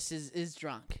done this is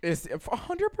drunk. It's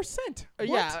 100%.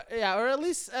 Yeah, or at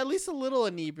least a little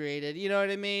inebriated. You know what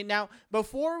I mean? Now,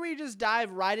 before we just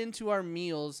dive right into our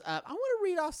meals, I want to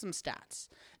read off some stats.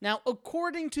 Now,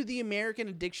 according to the American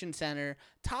Addiction Center,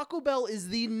 Taco Bell is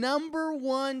the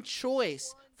 #1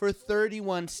 choice for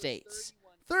 31 states.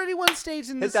 31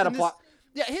 states in this. Hit that applause.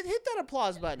 Yeah, hit that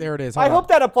applause button. There it is. I Hold hope on.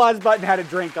 that applause button had a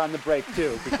drink on the break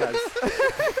too, because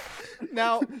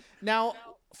Now,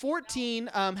 14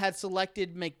 had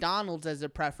selected McDonald's as their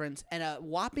preference, and a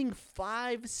whopping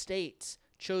 5 states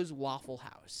chose Waffle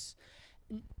House.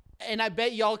 And I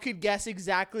bet y'all could guess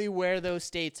exactly where those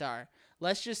states are.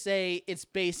 Let's just say it's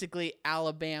basically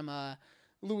Alabama,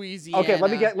 Louisiana. okay.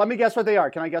 Let me guess what they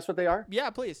are. Can I guess what they are? Yeah,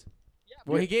 please.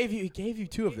 Well, he gave you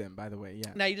 2 of them, by the way.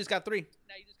 Yeah. Now you just got 3.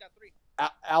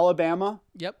 Alabama,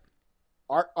 Yep.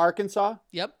 Arkansas,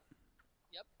 Yep.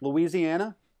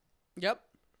 Louisiana, Yep.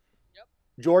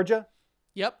 Georgia,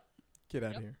 Yep. Get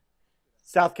out of here.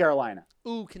 South Carolina.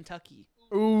 Ooh, Kentucky.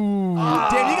 Ooh.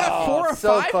 Damn, you got 4 or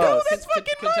so 5 close. though? That's fucking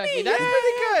Kentucky. money. That's Yeah.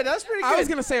 pretty good. That's pretty good. I was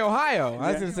gonna say Ohio.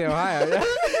 Yeah.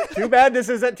 Too bad this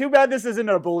isn't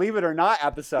a Believe It or Not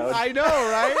episode. I know,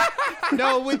 right?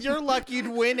 No, with your luck, you'd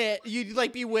win it. You'd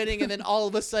like be winning, and then all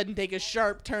of a sudden take a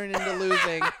sharp turn into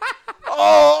losing.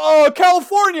 Oh,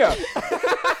 California.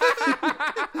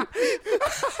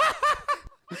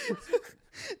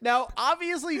 Now,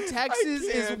 obviously, Texas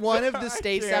is one of the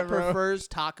states that can't, bro. prefers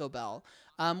Taco Bell,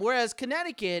 whereas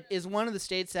Connecticut is one of the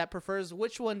states that prefers.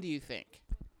 Which one do you think?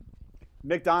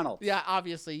 McDonald's. Yeah,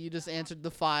 obviously, you just answered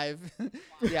the 5.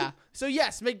 Yeah. So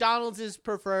yes, McDonald's is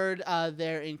preferred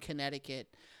there in Connecticut.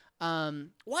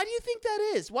 Why do you think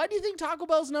that is? Why do you think Taco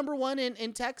Bell's #1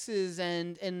 in Texas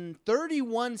and in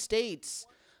 31 states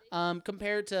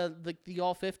compared to the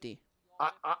all 50?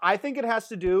 I think it has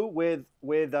to do with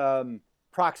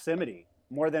proximity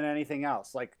more than anything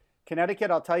else. Like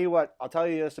Connecticut, I'll tell you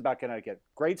this about Connecticut.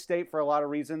 Great state for a lot of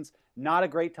reasons. Not a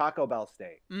great Taco Bell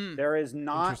state. There is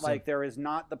not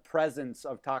the presence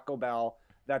of Taco Bell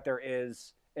that there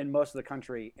is in most of the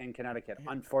country in Connecticut.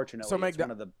 Unfortunately, So it's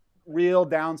one of the real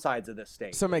downsides of this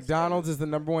state. So McDonald's is the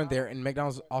number one there, and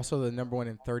McDonald's is also the number one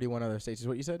in 31 other states. Is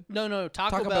what you said? No.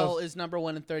 Taco Bell is number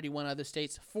one in 31 other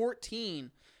states.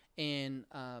 14 in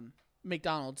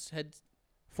McDonald's had.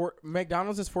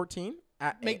 McDonald's is 14.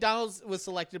 McDonald's was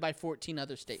selected by 14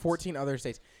 other states. 14 other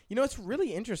states. You know, it's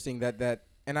really interesting that,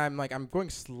 and I'm going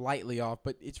slightly off,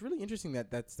 but it's really interesting that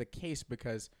that's the case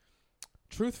because,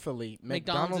 truthfully,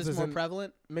 McDonald's is more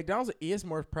prevalent. McDonald's is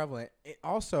more prevalent. It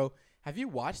also, have you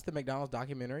watched the McDonald's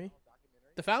documentary?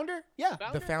 The founder? Yeah.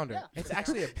 The founder. Yeah. It's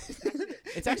actually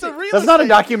It's a real That's not a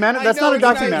documentary. It's not a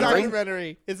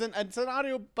documentary. It's an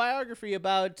autobiography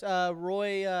about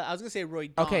Roy. I was gonna say Roy.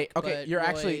 Donk, okay. But You're Roy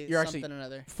actually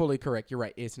another. fully correct. You're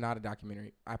right. It's not a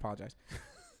documentary. I apologize.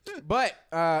 But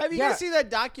have you guys seen that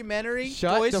documentary?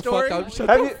 Shut Toy the Story? fuck up. Shut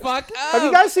the fuck up. Have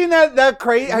you guys seen that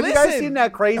crazy? Have you guys seen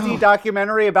that crazy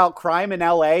documentary about crime in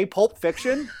L.A. Pulp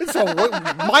Fiction? It's a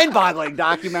mind-boggling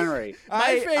documentary.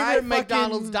 My favorite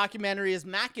McDonald's documentary is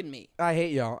Mac and Me. I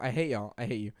hate y'all. I hate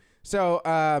you. So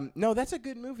no, that's a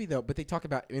good movie though. But they talk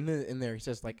about in there. He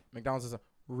says like McDonald's is a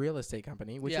real estate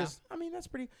company, which is, I mean, that's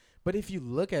pretty. But if you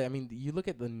look at, you look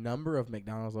at the number of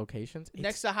McDonald's locations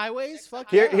next to highways. Fuck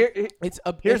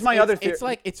here's my other theory. It's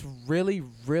like it's really,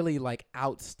 really like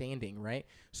outstanding, right?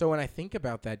 So when I think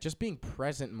about that, just being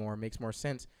present more makes more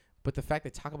sense. But the fact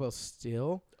that Taco Bell's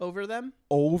still over them,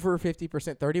 over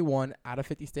 50%, 31 out of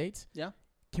 50 states. Yeah.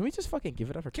 Can we just fucking give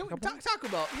it up for Taco Bell? Taco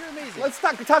Bell, you're amazing. Let's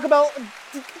talk about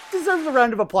deserves a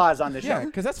round of applause on this show.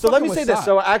 Because that's so. Let me say this.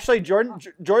 So actually,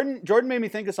 Jordan made me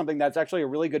think of something that's actually a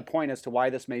really good point as to why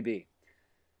this may be.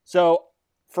 So,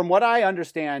 from what I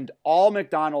understand, all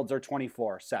McDonald's are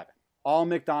 24/7. All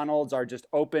McDonald's are just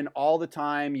open all the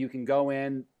time. You can go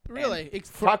in. Really?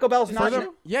 Taco Bell's not.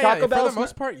 Taco Bell for the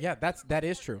most part, that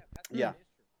is true. Yeah.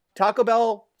 Taco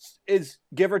Bell is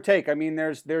give or take. I mean,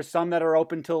 there's some that are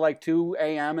open till like 2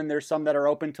 a.m. and there's some that are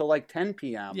open till like 10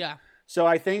 p.m. Yeah. So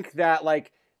I think that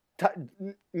like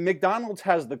McDonald's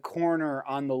has the corner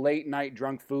on the late night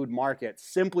drunk food market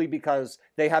simply because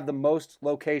they have the most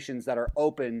locations that are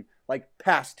open like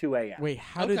past 2 a.m. Wait,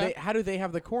 how do they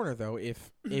have the corner though?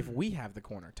 If we have the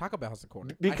corner, Taco Bell has the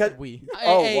corner. Because we.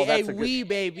 We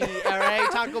baby. All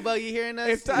right, Taco Bell, you hearing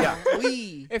us?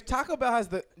 If Taco Bell has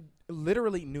the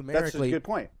literally numerically, that's a good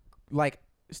point. Like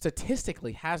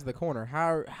statistically has the corner.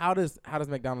 How does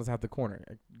McDonald's have the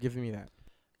corner? Give me that.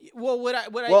 Well,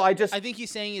 I think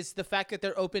he's saying is the fact that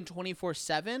they're open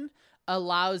 24/7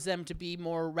 allows them to be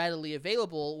more readily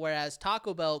available, whereas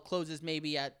Taco Bell closes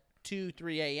maybe at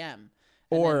 2-3 a.m.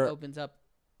 or then opens up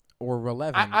or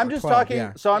 11. I'm or just 12, talking.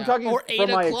 Yeah. So I'm talking or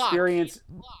from my 8:00. experience.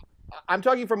 I'm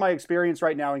talking from my experience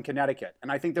right now in Connecticut,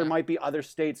 and I think there might be other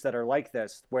states that are like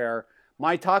this, where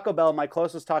my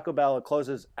closest Taco Bell, it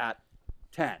closes at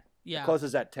 10. Yeah, it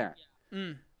closes at 10.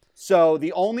 Mm. So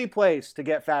the only place to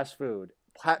get fast food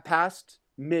past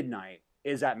midnight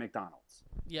is at McDonald's.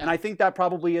 Yeah. And I think that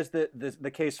probably is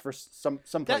the case for some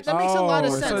places. That makes a lot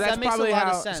of sense. So that's that makes probably a lot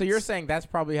of sense. So you're saying that's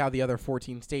probably how the other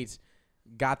 14 states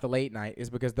got the late night is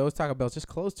because those Taco Bells just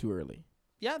closed too early.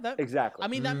 Yeah, exactly. I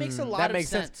mean, that makes a lot of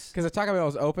sense. Because the Taco Bell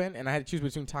was open and I had to choose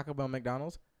between Taco Bell and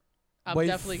McDonald's. I'm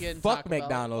definitely getting fuck Taco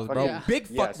McDonald's, Bell. bro. Yeah. Big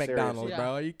fuck Yeah, McDonald's,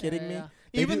 bro. Are you kidding me?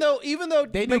 Even though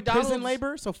they do prison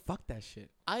labor, so fuck that shit.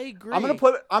 I agree. I'm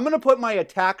gonna put my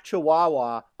attack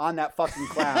Chihuahua on that fucking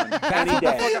clown any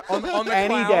day. on the any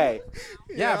clown. day.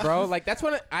 Yeah, bro. Like that's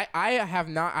what I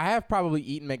have probably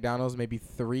eaten McDonald's maybe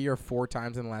 3 or 4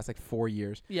 times in the last like 4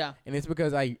 years. Yeah. And it's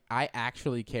because I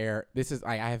actually care.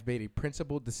 I have made a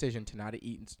principled decision to not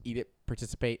eat it,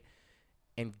 participate,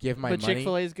 and give my money. But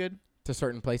Chick-fil-A is good to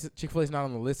certain places. Chick-fil-A is not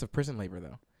on the list of prison labor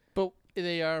though. But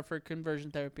they are for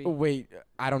conversion therapy. Oh, wait,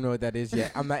 I don't know what that is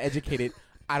yet. I'm not educated.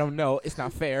 I don't know. It's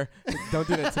not fair. Don't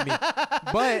do that to me.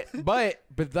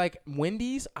 But like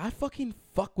Wendy's, I fucking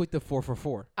fuck with the 4 for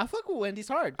 $4. I fuck with Wendy's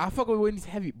hard. I fuck with Wendy's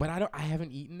heavy, but I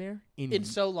haven't eaten there in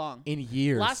so long. In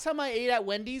years. Last time I ate at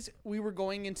Wendy's, we were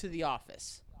going into the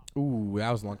office. Ooh, that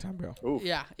was a long time ago. Ooh.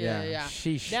 Yeah.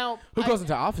 Sheesh. Now, who goes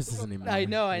into offices anymore? I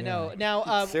know.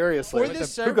 Now, seriously, for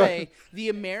this survey, the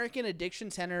American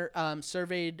Addiction Center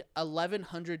surveyed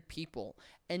 1,100 people,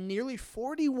 and nearly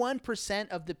 41%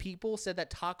 of the people said that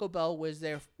Taco Bell was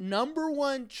their number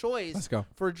one choice Let's go.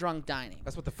 for drunk dining.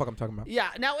 That's what the fuck I'm talking about. Yeah.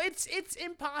 Now, it's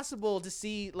impossible to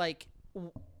see like.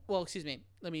 Well, excuse me.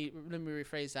 Let me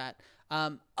rephrase that.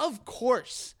 Of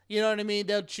course, you know what I mean.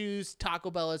 They'll choose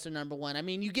Taco Bell as their number one. I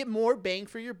mean, you get more bang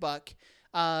for your buck.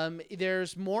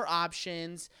 There's more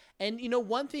options, and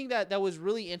one thing that was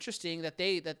really interesting that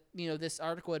this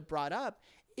article had brought up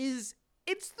is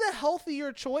it's the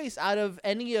healthier choice out of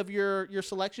any of your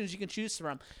selections you can choose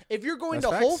from. If you're going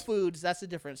That's to Whole facts. Foods, that's a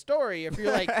different story. If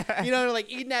you're like,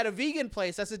 like eating at a vegan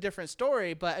place, that's a different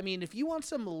story. But I mean, if you want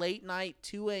some late night,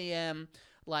 2 a.m.,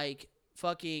 like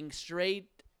fucking straight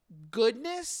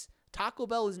goodness, Taco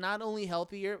Bell is not only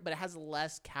healthier, but it has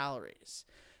less calories.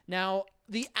 Now,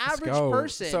 the average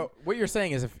person. So what you're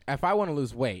saying is if I want to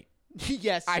lose weight,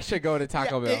 yes, I should go to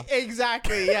Taco Bell.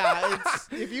 Exactly. Yeah.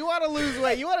 If you want to lose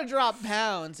weight, you want to drop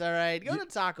pounds. All right, go to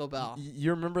Taco Bell.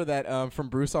 You remember that from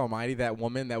Bruce Almighty, that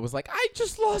woman that was like, I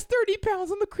just lost 30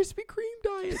 pounds on the Krispy Kreme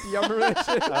diet. Y'all remember that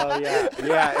shit? Oh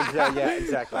yeah,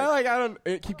 exactly. I don't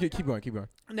keep going.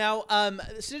 Now,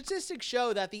 statistics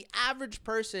show that the average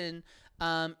person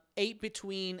ate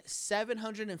between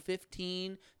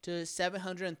 715 to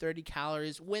 730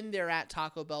 calories when they're at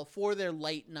Taco Bell for their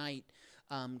late night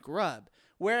grub.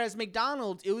 Whereas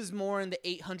McDonald's, it was more in the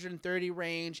 830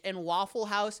 range, and Waffle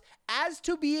House, as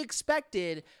to be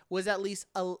expected, was at least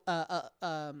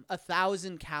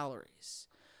 1,000 calories.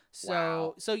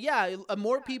 So yeah,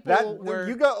 more people were.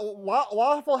 You go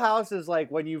Waffle House is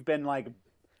like when you've been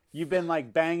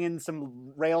banging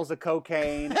some rails of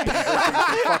cocaine and drinking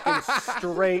some fucking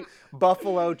straight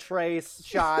Buffalo Trace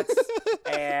shots,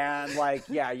 and like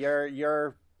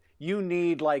you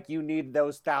need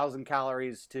those 1,000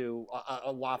 calories to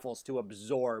waffles to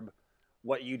absorb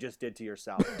what you just did to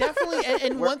yourself. Definitely,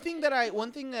 and one thing that I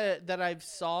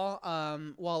saw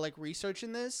while like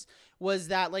researching this was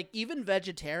that like even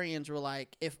vegetarians were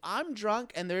like, if I'm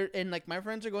drunk and like my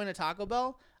friends are going to Taco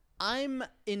Bell, I'm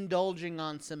indulging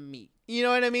on some meat. You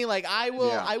know what I mean? Like I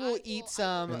will eat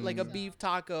some like a beef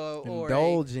taco or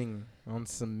indulging on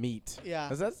some meat. Yeah.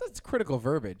 That's critical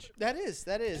verbiage. That is.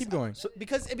 Keep going.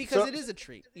 Because it is a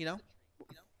treat, you know?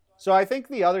 So I think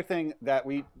the other thing that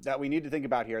we need to think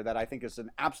about here that I think is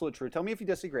an absolute truth. Tell me if you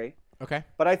disagree. Okay.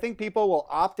 But I think people will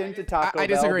opt into Taco Bell. I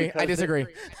disagree.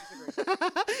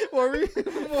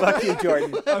 Fuck you,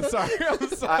 Jordan. I'm sorry.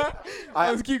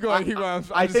 Let's keep going. I'm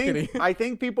just kidding. I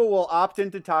think people will opt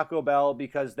into Taco Bell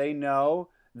because they know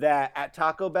that at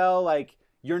Taco Bell, like,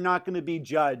 you're not going to be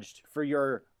judged for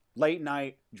your late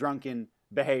night drunken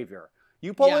behavior.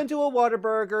 You pull into a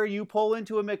Whataburger, you pull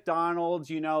into a McDonald's,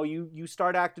 you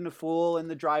start acting a fool in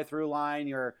the drive-through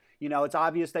line. It's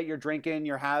obvious that you're drinking,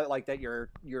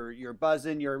 you're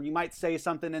buzzing, you might say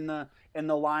something in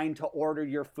the line to order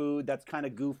your food that's kind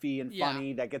of goofy and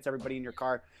funny that gets everybody in your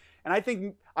car. And I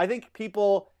think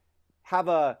people have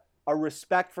a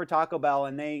respect for Taco Bell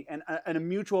and a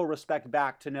mutual respect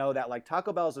back to know that like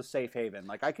Taco Bell is a safe haven.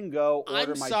 Like I can go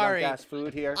order my drunk ass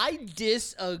food here. I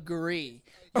disagree.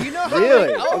 You know how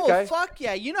really? Okay. Fuck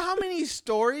yeah. You know how many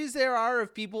stories there are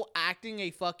of people acting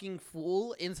a fucking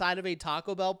fool inside of a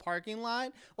Taco Bell parking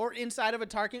lot or inside of a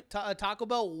Taco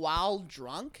Bell while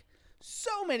drunk?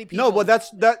 So many people. No, but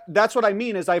that's what I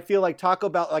mean is I feel like Taco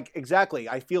Bell, like exactly.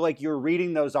 I feel like you're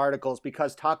reading those articles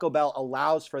because Taco Bell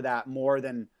allows for that more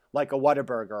than like a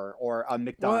Whataburger or a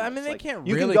McDonald's. Well, I mean, they can't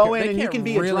you really can go in and you can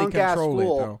be really a drunk ass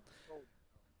fool.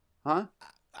 Huh?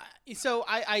 So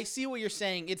I see what you're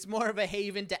saying. It's more of a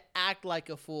haven to act like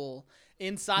a fool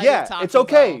inside of Taco Bell. It's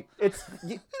okay. It's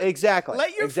exactly.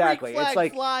 Let your freak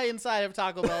flag fly inside of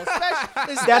Taco Bell.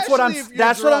 That's what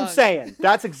I'm saying.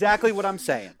 That's exactly what I'm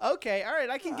saying. Okay, all right,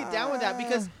 I can get down with that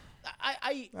because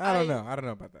I don't know. I don't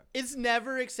know about that. It's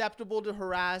never acceptable to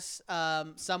harass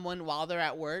someone while they're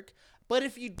at work, but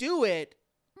if you do it,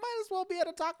 might as well be at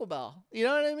a Taco Bell. You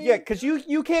know what I mean? Yeah, because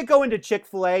you can't go into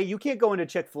Chick-fil-A. You can't go into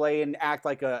Chick-fil-A and act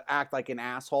like an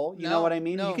asshole. You know what I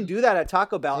mean? No. You can do that at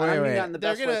Taco Bell. I mean that in the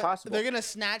best way possible. They're gonna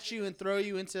snatch you and throw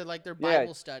you into like their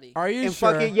Bible study. Are you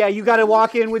sure? You got to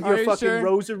walk in with your fucking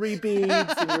rosary beads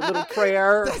and your little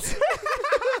prayer.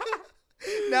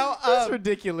 Now that's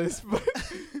ridiculous. But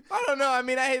I don't know. I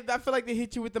mean, I feel like they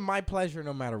hit you with the my pleasure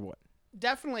no matter what.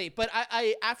 Definitely, but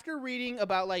I after reading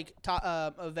about like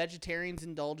vegetarians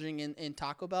indulging in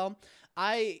Taco Bell,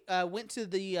 I went to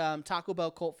the Taco Bell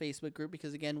Cult Facebook group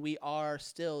because again we are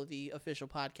still the official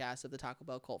podcast of the Taco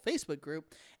Bell Cult Facebook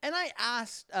group, and I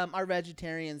asked our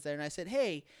vegetarians there, and I said,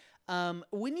 hey,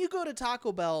 when you go to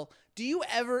Taco Bell, do you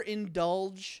ever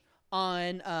indulge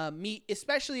on meat,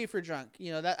 especially if you're drunk?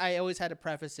 You know that I always had to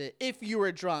preface it. If you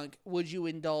were drunk, would you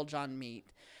indulge on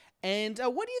meat? And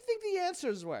what do you think the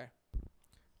answers were?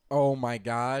 Oh my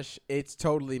gosh, it's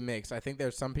totally mixed. I think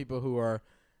there's some people who are,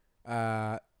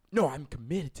 no, I'm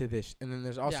committed to this, and then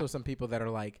there's also some people that are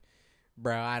like,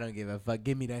 bro, I don't give a fuck.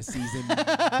 Give me that seasoned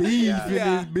beef in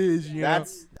this bitch. You know?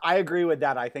 I agree with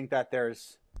that. I think that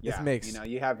there's it's mixed.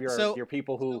 You have your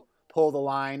people who pull the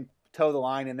line, toe the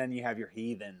line, and then you have your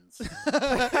heathens.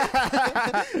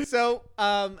 So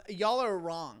y'all are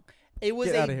wrong. It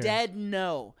was Get outta a here. dead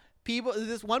no.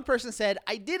 This one person said,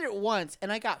 I did it once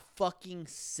and I got fucking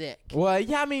sick. Well,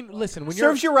 yeah, I mean, listen, when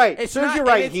Serves you right. it's Serves not- you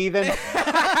right, and heathen.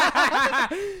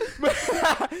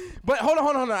 but hold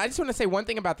on. I just want to say one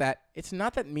thing about that. It's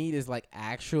not that meat is like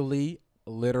actually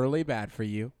literally bad for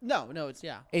you. No,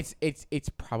 it's It's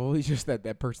probably just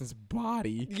that person's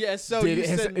body. Yeah, so did-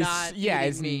 used is- to is- not yeah, eating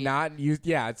it's meat. not used.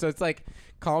 Yeah, so it's like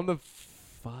calm the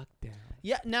fuck down.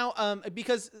 Yeah, now,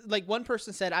 because like one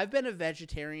person said, I've been a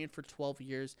vegetarian for 12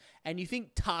 years, and you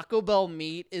think Taco Bell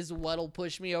meat is what'll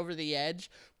push me over the edge?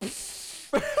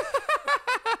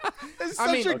 It's I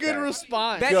such mean- a good Okay.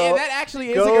 response. That, Go- and that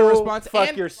actually is a Go good response. fuck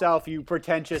and, yourself, you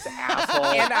pretentious asshole.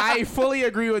 and I fully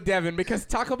agree with Devin because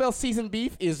Taco Bell seasoned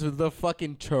beef is the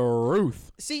fucking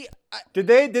truth. See, Did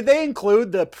they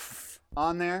include the pff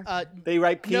on there? They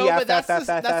write P no, F but that's F F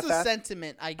the, F that's the F.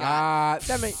 sentiment I got.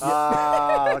 That makes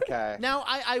Okay. Now,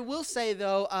 I will say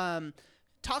though,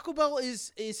 Taco Bell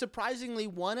is surprisingly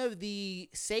one of the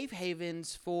safe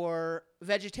havens for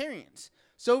vegetarians.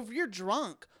 So if you're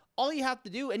drunk, all you have to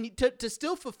do, and to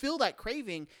still fulfill that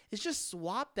craving, is just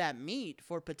swap that meat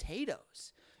for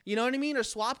potatoes. You know what I mean? Or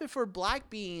swap it for black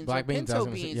beans Black or beans, I pinto was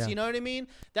gonna say, beans. yeah. You know what I mean?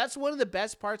 That's one of the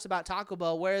best parts about Taco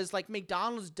Bell. Whereas like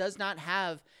McDonald's does not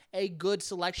have a good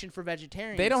selection for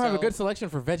vegetarians. They don't have a so- good selection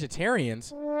for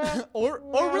vegetarians. or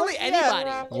really anybody.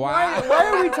 Wow. Why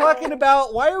are we talking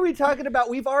about? Why are we talking about?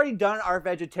 We've already done our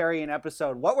vegetarian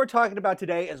episode. What we're talking about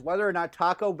today is whether or not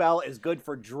Taco Bell is good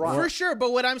for drunk. For sure,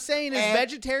 but what I'm saying is And-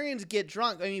 vegetarians get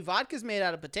drunk. I mean, vodka's made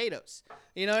out of potatoes.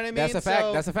 You know what I mean? That's a fact.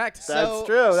 So- That's a fact. That's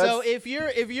true. So That's-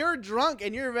 if you're drunk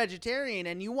and you're a vegetarian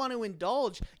and you want to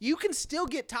indulge, you can still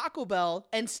get Taco Bell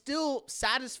and still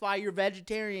satisfy your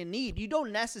vegetarian need. You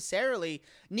don't necessarily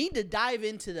need to dive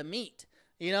into the meat.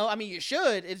 You know, I mean, you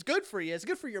should. It's good for you. It's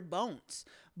good for your bones.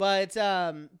 But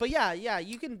yeah,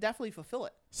 you can definitely fulfill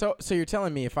it. So you're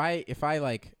telling me if I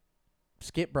like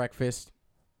skip breakfast,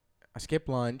 I skip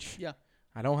lunch, Yeah.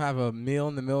 I don't have a meal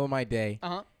in the middle of my day,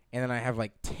 Uh and then I have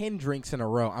like 10 drinks in a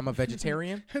row, I'm a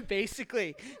vegetarian? huh.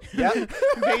 Basically. Yep.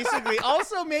 Basically.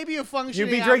 Also, maybe a functioning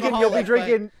You'll be alcoholic,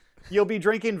 but- You'll be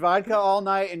drinking vodka all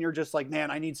night, and you're just like, man,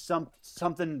 I need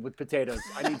something with potatoes.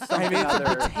 I need something need some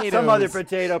other, potatoes. some other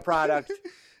potato product.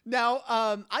 Now,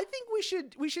 I think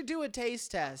we should do a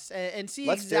taste test and see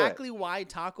Let's do it. exactly why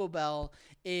Taco Bell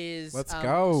is Let's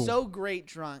go. so great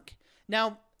drunk.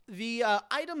 Now, the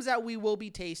items that we will be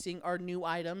tasting are new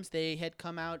items. They had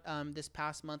come out this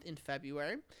past month in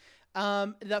February.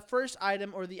 The first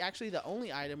item, or the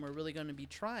only item we're really going to be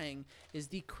trying, is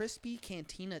the Crispy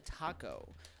Cantina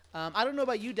Taco. I don't know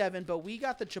about you, Devin, but we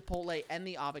got the Chipotle and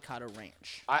the Avocado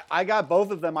Ranch. I got both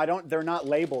of them. They're not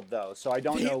labeled though, so I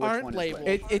don't They know which aren't one labeled.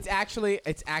 is which.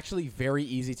 It's actually very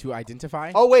easy to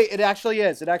identify. Oh wait, it actually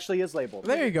is. It actually is labeled.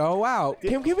 There you go. Wow.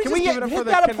 Can we just give it up hit for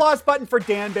the that applause button for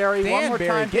Danbury one more Danbury,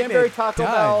 time? getting Danbury it Taco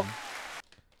done. Bell.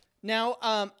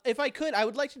 Now, if I could, I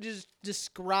would like to just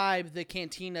describe the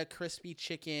Cantina Crispy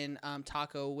Chicken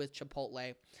Taco with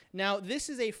Chipotle. Now, this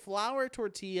is a flour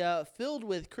tortilla filled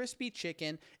with crispy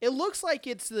chicken. It looks like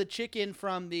it's the chicken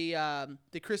from the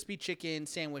Crispy Chicken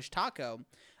Sandwich Taco.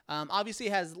 Obviously,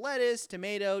 it has lettuce,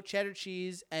 tomato, cheddar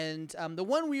cheese, and the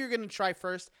one we are going to try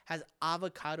first has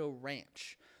avocado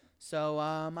ranch. So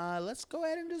let's go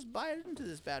ahead and just bite into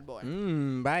this bad boy.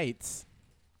 bites.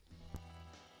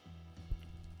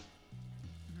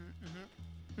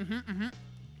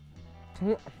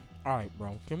 All right,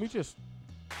 bro. Can we just?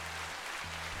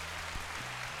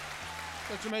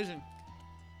 That's amazing.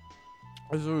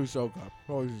 This is really so good.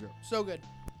 Holy shit. So good.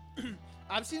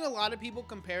 I've seen a lot of people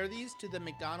compare these to the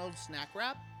McDonald's snack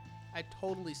wrap. I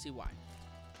totally see why.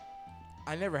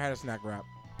 I never had a snack wrap.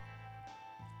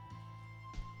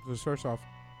 So first off,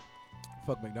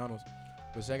 fuck McDonald's.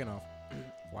 But second off,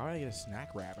 why would I get a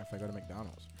snack wrap if I go to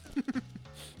McDonald's?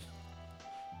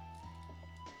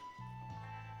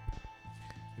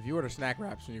 If you order snack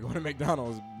wraps when you go to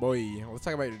McDonald's, boy, let's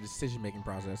talk about your decision-making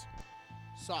process.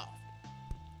 Soft.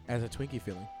 As a Twinkie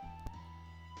feeling.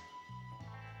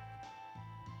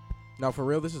 No, for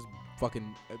real, this is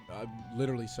fucking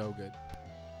literally so good.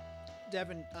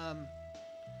 Devin,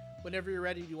 whenever you're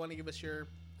ready, do you want to give us your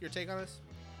take on this?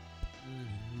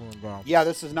 Oh my God. Yeah,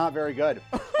 this is not very good.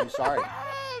 I'm sorry.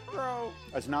 Bro.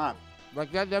 It's not.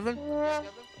 Like that, Devin?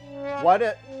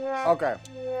 Okay.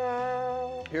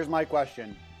 Here's my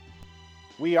question.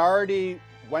 We already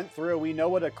went through, we know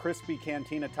what a crispy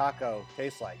Cantina taco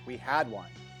tastes like. We had one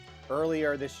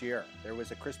earlier this year. There was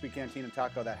a crispy Cantina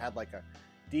taco that had like a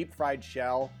deep fried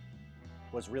shell,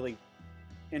 was really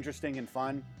interesting and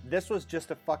fun. This was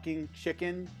just a fucking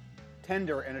chicken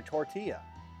tender and a tortilla.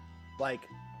 Like,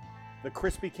 the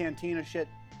crispy Cantina shit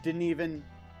didn't even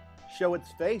show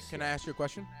its face. Can I ask you a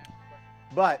question?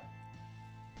 But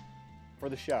for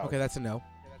the show, Okay, that's a no.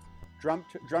 drunk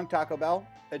Taco Bell,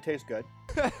 it tastes good.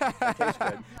 It tastes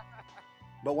good.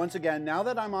 But once again, now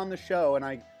that I'm on the show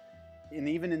and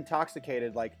even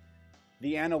intoxicated, like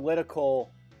the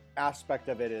analytical aspect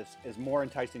of it is more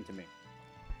enticing to me.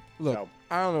 Look, So,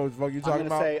 I don't know what the fuck you're talking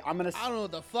about. I don't know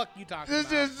what the fuck you talking This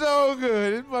about. is so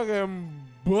good. It's fucking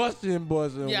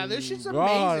busting. Yeah, this shit's amazing.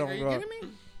 God, Are you God. kidding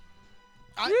me?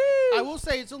 I will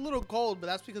say it's a little cold, but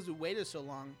that's because we waited so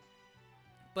long.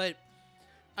 But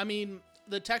I mean,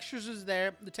 the texture is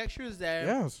there.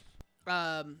 Yes.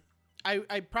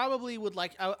 I probably would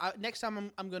like next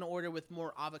time I'm going to order with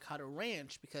more avocado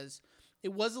ranch because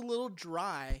it was a little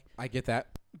dry, I get that.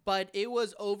 but it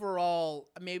was overall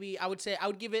maybe I would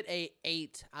give it a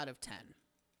 8 out of 10.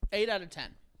 8 out of 10.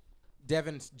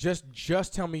 Devin,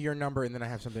 just tell me your number and then I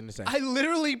have something to say. I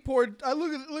literally poured.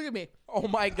 Look at me. Oh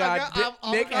my God, got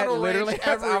Nick had avocado literally ranch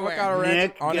has everywhere. avocado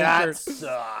ranch Nick on got his shirt.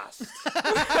 sauce.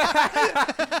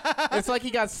 It's like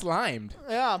he got slimed.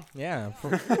 Yeah, Yeah,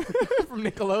 from, from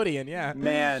Nickelodeon. Yeah,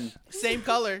 Man, same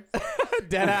color.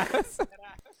 dead ass.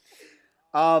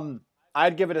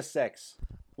 I'd give it a 6.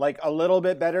 Like a little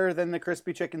bit better than the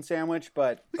crispy chicken sandwich,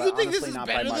 but You think this honestly is not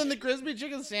by better much. than the crispy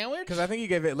chicken sandwich? Because I think you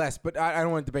gave it less, but I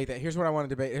don't want to debate that. Here's what I want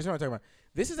to debate. Here's what I'm talking about.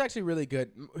 This is actually really good.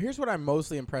 Here's what I'm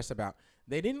mostly impressed about.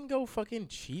 They didn't go fucking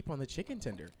cheap on the chicken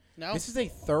tender. No. This is a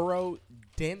thorough,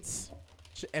 dense.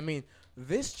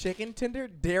 This chicken tender,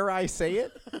 dare I say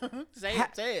it, Say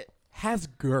it. has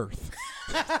girth.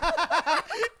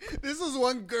 This is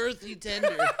one girthy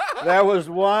tender. That was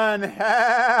one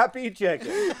happy chicken.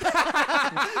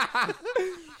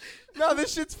 No,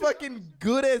 this shit's fucking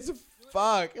good as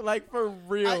fuck. Like, for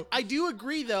real. I do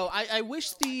agree though. I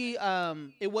wish the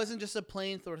it wasn't just a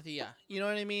plain tortilla. You know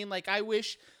what I mean? Like I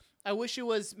wish it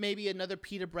was maybe another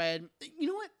pita bread. You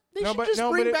know what? They should just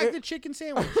bring back the chicken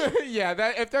sandwich. Yeah,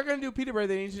 that if they're gonna do pita bread,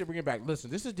 they need to bring it back. Listen,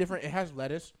 this is different. It has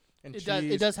lettuce and cheese.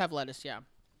 It does have lettuce, yeah.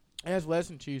 It has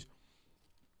lettuce and cheese.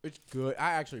 It's good.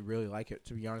 I actually really like it,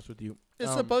 to be honest with you.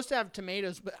 It's supposed to have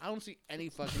tomatoes, but I don't see any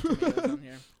fucking tomatoes on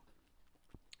here.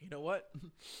 You know what?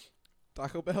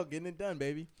 Taco Bell getting it done,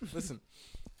 baby. Listen.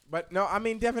 But no, I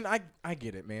mean, Devin, I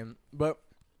get it, man. But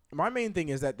my main thing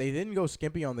is that they didn't go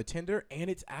skimpy on the tender, and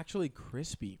it's actually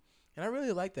crispy. And I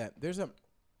really like that. There's a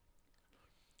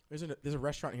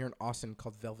restaurant here in Austin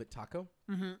called Velvet Taco,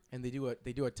 and they do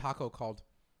a taco called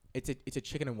it's a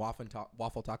chicken and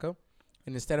waffle taco,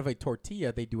 and instead of a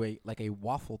tortilla, they do a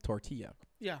waffle tortilla.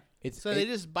 Yeah. It's So they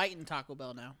just biting Taco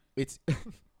Bell now. It's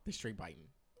they straight biting,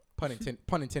 pun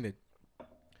intended.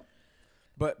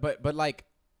 But like,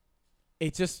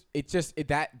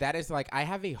 that is like I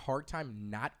have a hard time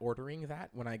not ordering that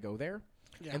when I go there.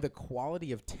 Yeah. And the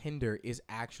quality of tender is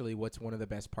actually what's one of the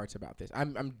best parts about this.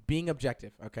 I'm being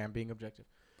objective. Okay, I'm being objective.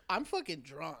 I'm fucking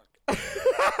drunk.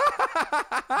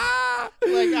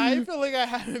 Like I feel like I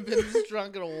haven't been this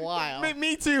drunk in a while.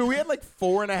 Me too. We had like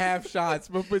 4.5 shots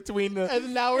between the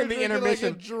And now we're the drinking like a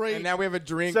intermission, drink. and now we have a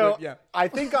drink. So with, yeah. I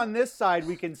think on this side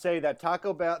we can say that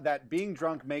Taco Bell, that being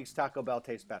drunk makes Taco Bell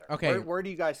taste better. Okay. Where do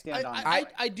you guys stand on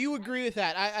that? I do agree with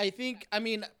that. I think, I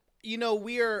mean, you know,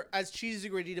 we are, as Cheesy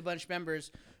Gordita Bunch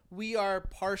members, we are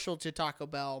partial to Taco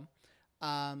Bell.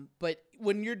 But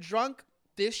when you're drunk,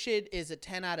 this shit is a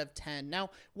 10 out of 10. Now,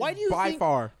 why do you By think,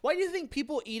 far. why do you think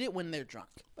people eat it when they're drunk?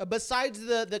 Besides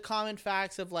the common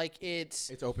facts of like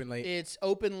It's open late. it's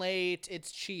open late,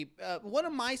 it's cheap. One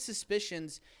of my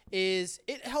suspicions is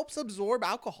it helps absorb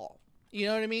alcohol. You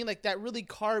know what I mean? Like that really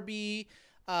carby,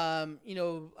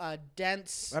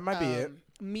 dense. That might be it.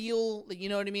 Meal. You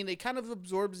know what I mean? It kind of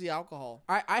absorbs the alcohol.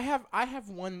 I have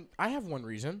one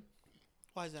reason.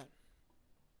 Why is that?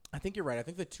 I think you're right. I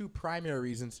think the two primary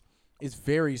reasons is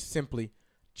very simply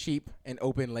cheap and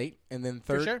open late, and then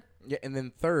third, sure. yeah, and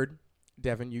then third,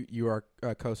 Devin, you are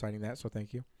co-signing that, so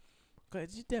thank you.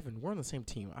 Devin, we're on the same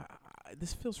team.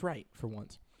 This feels right for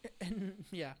once.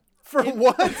 Yeah. For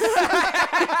once,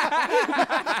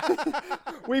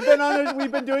 we've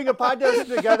been doing a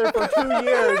podcast together for 2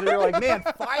 years, and you're like, man,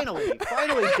 finally,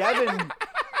 Devin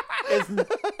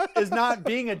is not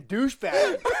being a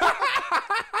douchebag.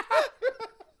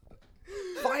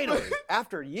 Finally,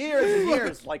 after years and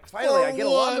years, like finally, I get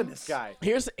along with this guy.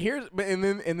 Here's and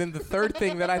then the third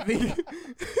thing that I think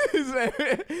is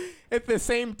that at the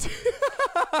same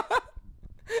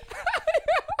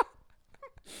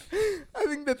I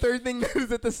think the third thing that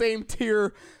is at the same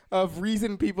tier of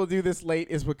reason people do this late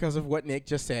is because of what Nick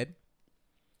just said.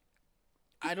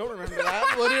 I don't remember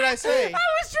that. What did I say? I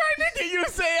was trying to get you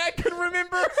to say I could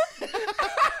remember.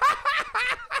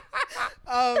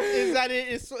 Is that it?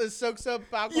 Is soaks up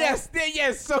alcohol?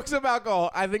 Yes, soaks up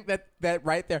alcohol. I think that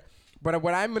right there. But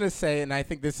what I'm gonna say, and I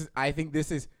think this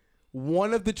is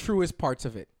one of the truest parts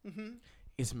of it,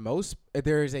 is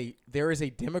there is a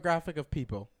demographic of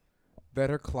people that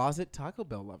are closet Taco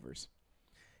Bell lovers,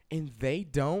 and they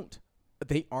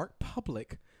aren't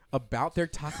public about their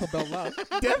Taco Bell love.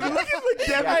 Devin, look at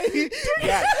Devin.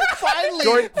 Yeah.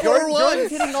 Finally,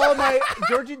 Jordan's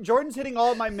hitting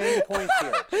all of my main points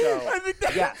here. So, I think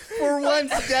that, yeah. For once,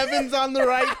 Devin's on the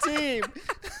right team.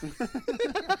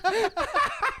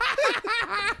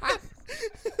 I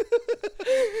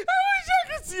wish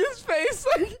I could see his face.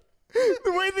 Like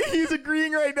the way that he's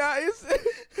agreeing right now is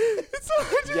it's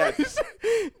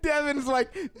 100%. Devin's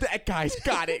like, that guy's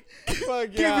got it. Fuck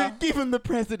yeah. Give him the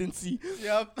presidency.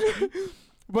 Yep.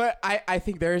 But I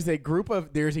think there's a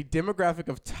demographic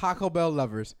of Taco Bell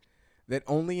lovers that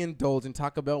only indulge in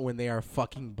Taco Bell when they are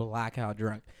fucking blackout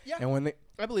drunk. Yeah. And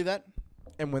I believe that.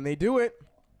 when they do it,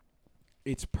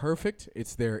 it's perfect.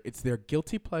 It's their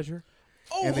guilty pleasure.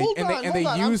 Oh, And they- hold and on, they- and hold they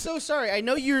on. I'm use- so sorry. I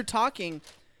know you're talking,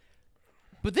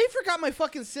 but they forgot my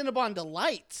fucking Cinnabon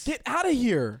Delights. Get out of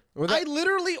here. I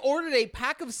literally ordered a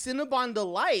pack of Cinnabon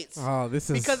Delights This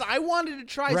is because I wanted to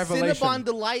try Revelation. Cinnabon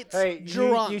Delights Hey,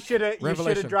 drunk. you should have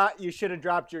Revelation.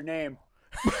 dropped your name.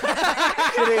 Should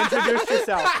have introduced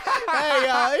yourself.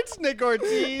 Hey, it's Nick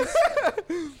Ortiz.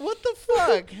 What the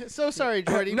fuck? So sorry,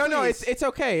 Jordy. No, please. it's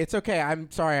okay. It's okay. I'm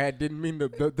sorry. I didn't mean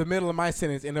the middle of my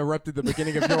sentence interrupted the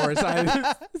beginning of yours.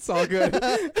 It's all good.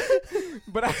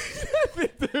 But I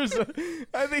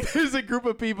think there's a group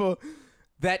of people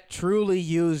that truly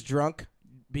use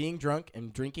being drunk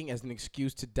and drinking as an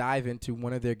excuse to dive into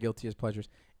one of their guiltiest pleasures,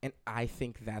 and I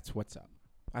think that's what's up.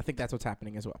 I think that's what's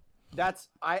happening as well.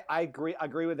 I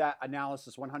agree with that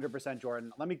analysis 100%,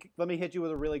 Jordan. Let me hit you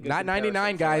with a really good Not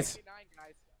 99, comparison. So,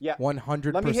 guys. yeah,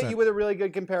 100%. Let me hit you with a really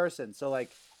good comparison. So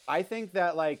like, I think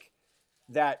that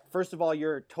first of all,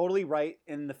 you're totally right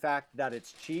in the fact that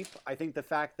it's cheap. I think the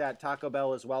fact that Taco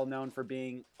Bell is well known for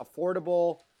being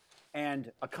affordable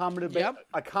and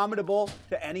accommodable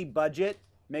to any budget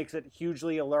makes it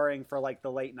hugely alluring for like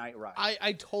the late night ride.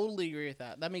 I totally agree with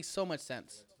that. That makes so much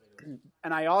sense.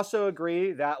 And I also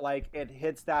agree that like it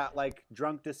hits that like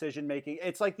drunk decision making.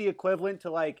 It's like the equivalent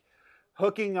to like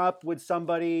hooking up with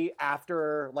somebody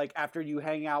after you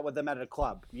hang out with them at a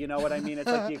club. You know what I mean? It's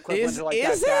like the equivalent to like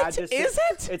that bad decision. Is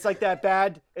it? It's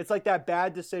like that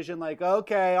bad decision. Like,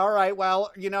 okay, all right,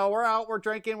 well, you know, we're out, we're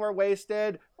drinking, we're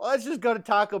wasted. Well, let's just go to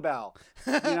Taco Bell.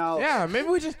 You know? Yeah, maybe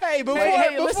we just. Hey, before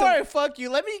listen. I fuck you,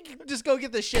 let me just go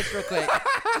get the shit real quick.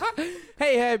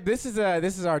 Hey, this is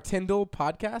our Tyndall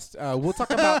podcast. We'll talk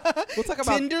about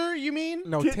Tinder, you mean?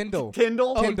 No, Tyndall.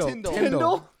 Tyndall? Oh, Tyndall. Tyndall.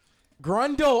 Tyndall?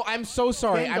 Grundle. I'm so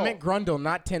sorry. Tyndall. I meant Grundle,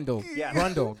 not Tyndall. Yes.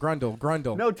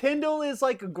 Grundle. No, Tyndall is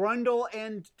like Grundle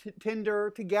and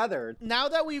Tinder together. Now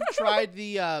that we've tried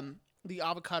the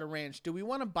avocado ranch, do we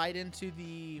want to bite into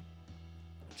the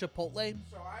Chipotle?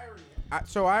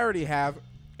 So I already have,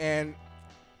 and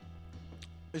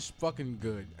it's fucking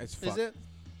good. It's fuck. Is it?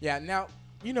 Yeah. Now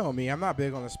you know me. I'm not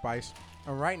big on the spice.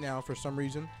 And right now, for some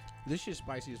reason, this shit's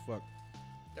spicy as fuck.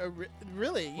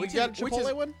 Really? You Which got is- a which Chipotle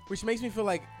is- one? Which makes me feel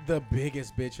like the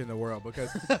biggest bitch in the world because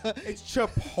it's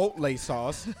Chipotle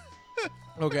sauce.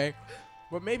 Okay.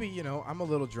 But maybe, you know, I'm a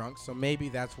little drunk, so maybe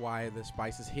that's why the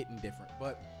spice is hitting different.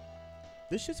 But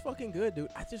this shit's fucking good, dude.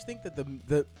 I just think that the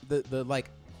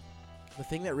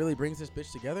thing that really brings this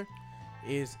bitch together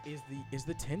is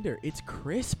the tender. It's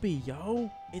crispy,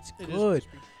 yo. It's It is good.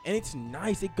 crispy. And it's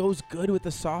nice. It goes good with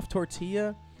the soft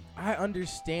tortilla. I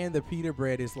understand the pita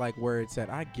bread is like where it's at.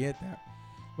 I get that.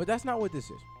 But that's not what this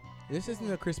is. This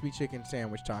isn't a crispy chicken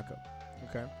sandwich taco.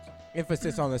 Okay?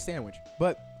 Emphasis on the sandwich.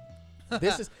 But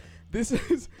this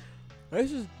is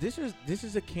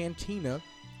a Cantina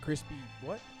crispy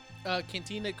what?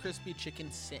 Cantina crispy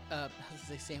chicken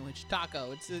sandwich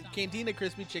taco. It's a Cantina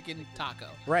crispy chicken taco.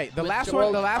 Right. The With last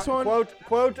Chipotle- one.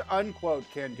 Quote unquote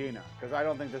Cantina, because I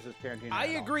don't think this is Cantina. I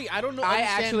at all. agree. I don't know. I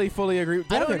understand- actually fully agree with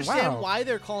I don't Devin. understand Wow. why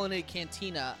they're calling it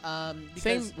Cantina.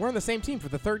 Because We're on the same team for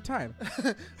the third time.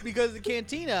 because the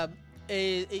Cantina,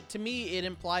 to me, it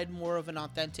implied more of an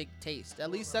authentic taste. At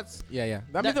least that's Yeah.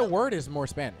 I mean, the word is more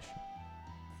Spanish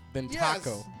than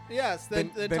taco. Yes,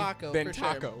 than taco. Than for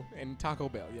taco Sure. and Taco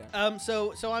Bell. Yeah.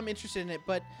 So I'm interested in it,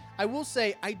 but I will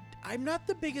say I'm not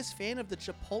the biggest fan of the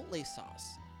Chipotle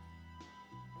sauce.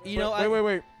 You know,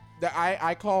 Wait.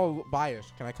 I call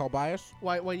bias. Can I call bias?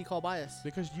 Why do you call bias?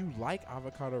 Because you like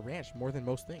avocado ranch more than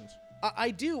most things.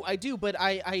 I do, but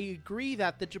I agree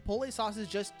that the Chipotle sauce is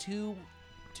just too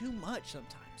much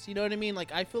sometimes. You know what I mean?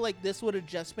 Like I feel like this would have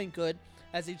just been good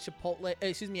as a Chipotle,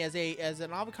 as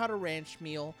an avocado ranch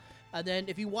meal. And then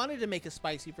if you wanted to make a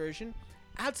spicy version,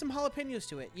 add some jalapenos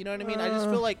to it. You know what I mean?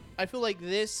 I feel like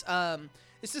this.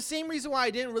 It's the same reason why I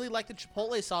didn't really like the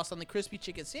Chipotle sauce on the crispy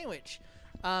chicken sandwich.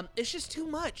 It's just too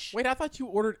much. Wait, I thought you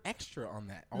ordered extra on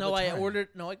that. I ordered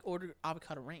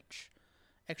avocado ranch,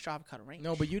 extra avocado ranch.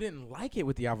 No, but you didn't like it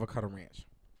with the avocado ranch.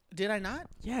 Did I not?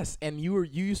 Yes, and you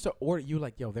used to order. You were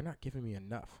like, yo, they're not giving me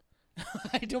enough.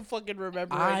 I don't fucking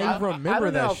remember. I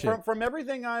remember don't that know. shit. From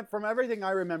everything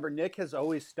I remember, Nick has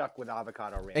always stuck with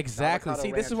avocado ranch. Exactly. Avocado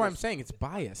See, this is ranch what I'm saying. It's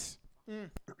bias.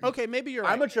 Okay, maybe you're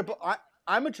right.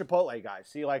 I'm a Chipotle guy.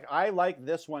 See, like I like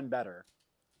this one better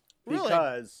Really?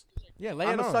 because Yeah, lay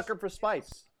I'm it a on. sucker for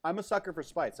spice. I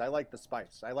like the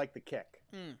spice. I like the kick.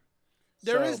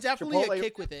 There So, is definitely Chipotle- a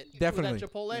kick with it. Definitely. With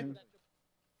that Chipotle.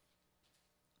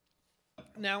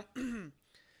 Now,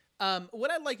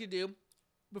 what I'd like to do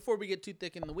before we get too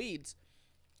thick in the weeds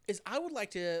is I would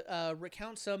like to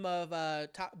recount some of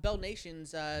Bell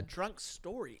Nation's drunk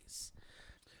stories.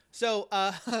 So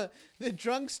the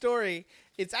drunk story,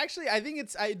 it's actually,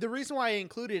 the reason why I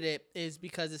included it is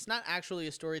because it's not actually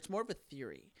a story. It's more of a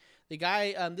theory. The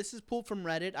guy, this is pulled from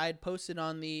Reddit. I had posted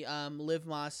on the Liv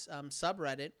Moss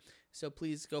subreddit. So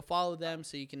please go follow them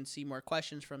so you can see more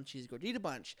questions from Cheesy Gordita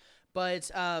Bunch. But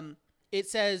it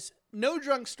says, no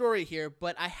drunk story here,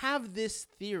 but I have this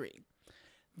theory.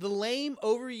 The lame,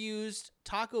 overused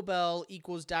Taco Bell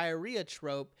equals diarrhea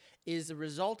trope is the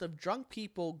result of drunk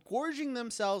people gorging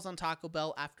themselves on Taco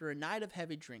Bell after a night of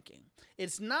heavy drinking.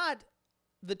 It's not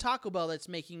the Taco Bell that's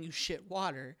making you shit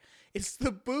water. It's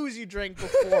the booze you drank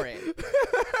before it.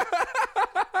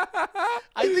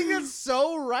 I think that's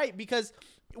so right, because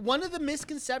one of the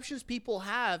misconceptions people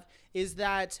have is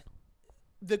that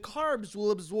the carbs will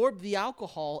absorb the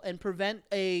alcohol and prevent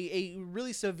a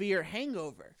really severe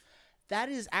hangover. That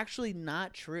is actually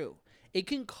not true. It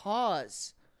can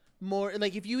cause more,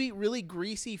 like if you eat really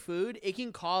greasy food, it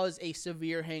can cause a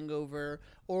severe hangover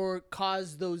or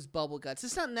cause those bubble guts.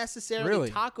 It's not necessarily Really?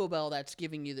 Taco Bell that's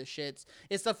giving you the shits.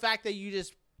 It's the fact that you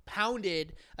just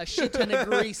pounded a shit ton of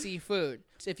greasy food.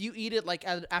 So if you eat it like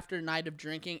after a night of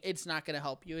drinking, it's not going to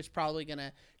help you. It's probably going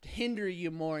to hinder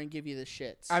you more and give you the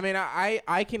shits. I mean,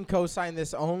 I can co-sign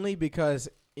this only because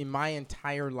in my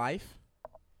entire life,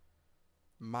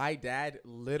 my dad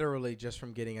literally just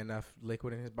from getting enough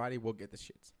liquid in his body will get the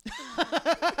shits.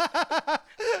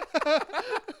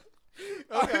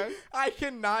 Okay. I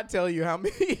cannot tell you how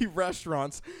many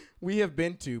restaurants we have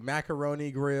been to. Macaroni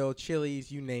Grill,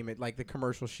 Chili's, you name it, like the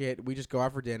commercial shit. We just go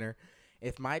out for dinner.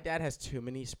 If my dad has too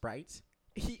many Sprites,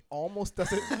 he almost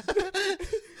doesn't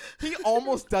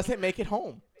make it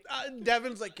home.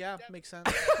 Devin's like, yeah, makes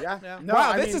sense. Yeah. No,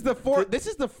 wow, I this mean, is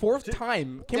the fourth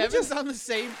time. Can Devin's we just on the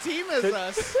same team as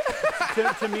us.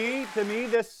 to me,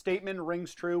 this statement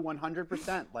rings true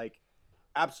 100%. Like,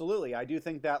 absolutely, I do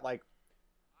think that. Like,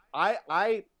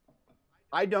 I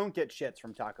don't get shits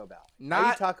from Taco Bell. I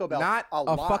not eat Taco Bell not a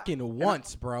lot. fucking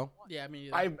once, bro? Yeah, I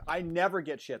mean, I never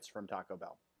get shits from Taco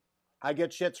Bell. I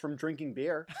get shits from drinking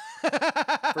beer,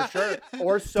 for sure,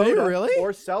 or soda, really?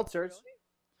 or seltzers.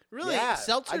 really, Yeah,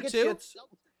 seltzer I get too. shits.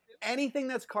 Anything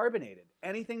that's carbonated,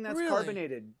 Really?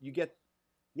 carbonated, you get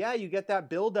that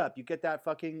buildup, you get that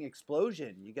fucking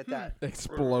explosion, you get that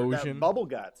Explosion. that bubble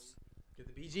guts.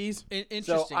 Get the BGs.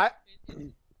 So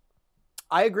Interesting.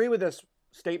 I agree with this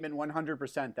statement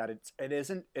 100% that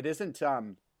it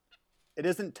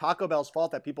isn't Taco Bell's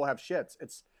fault that people have shits.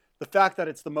 It's the fact that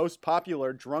it's the most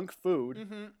popular drunk food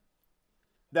Mm-hmm.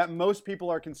 that most people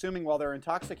are consuming while they're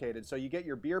intoxicated. So you get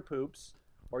your beer poops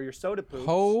or your soda poops.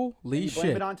 Holy and you blame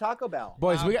shit. it on Taco Bell.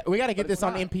 Boys, we got to get But this it's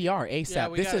on not. NPR ASAP. Yeah,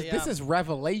 we this gotta, is yeah.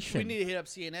 revelation. We need to hit up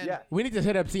CNN. Yeah. We need to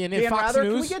hit up CNN, Dan Fox Rather,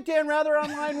 can we News. get Dan Rather on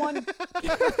line one?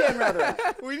 Get Dan Rather on.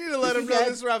 We need to let them know Yeah.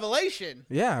 this revelation.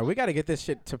 Yeah, we got to get this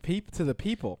shit to the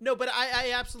people. No, but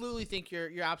I absolutely think you're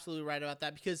absolutely right about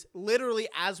that, because literally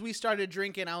as we started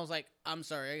drinking, I was like, I'm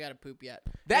sorry, I gotta poop yet.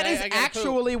 That Yeah, is I gotta poop.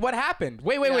 actually what happened.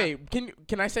 Wait. Yeah.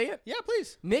 Can I say it? Yeah,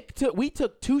 please. We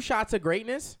took 2 shots of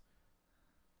greatness.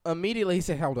 Immediately he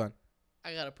said, "Hold on,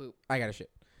 I gotta poop. I got a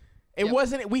shit." It Yep.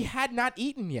 wasn't. We had not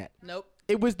eaten yet. Nope.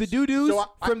 It was the doo-doos So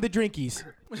from the drinkies.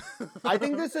 I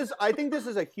think this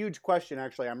is a huge question.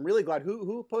 Actually, I'm really glad.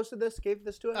 Who posted this? Gave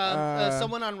this to us?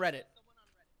 Someone on Reddit.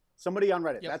 Somebody on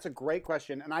Reddit. Yep. That's a great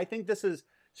question, and I think this is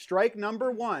strike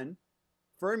number 1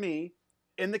 for me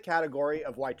in the category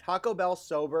of why Taco Bell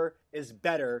sober is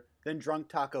better than drunk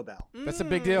Taco Bell. That's a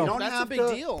big deal. You don't That's a have big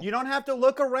to- deal. You don't have to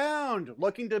look around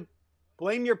looking to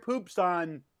blame your poops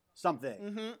on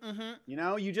something. You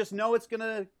know, you just know it's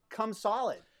gonna come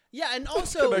solid. Yeah, and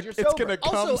also It's gonna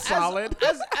come also, solid.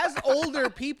 As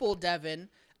older people, Devin,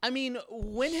 I mean,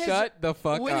 when has Shut the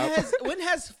fuck up. When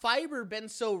has fiber been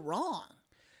so wrong?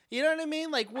 You know what I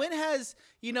mean? Like, when has,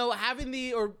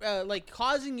 having like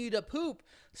causing you to poop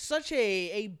such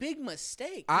a big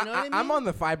mistake? You know what I mean? I'm on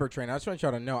the fiber train. I just want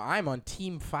y'all to know I'm on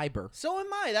Team Fiber. So am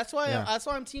I. That's why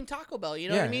I'm Team Taco Bell. You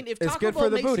know what I mean? If it's Taco good Bell for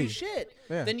the makes booty. you shit,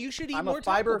 then you should eat I'm more a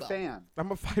fiber Taco Bell. fan.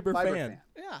 I'm a fiber fan.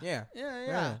 Yeah.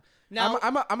 Now Now,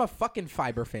 I'm a fucking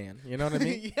fiber fan. You know what I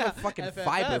mean? Yeah, I'm a fucking FFF,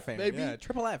 fiber fan. baby. Yeah,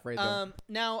 triple F right there.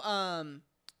 now,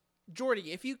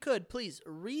 Jordy, if you could please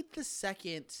read the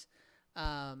second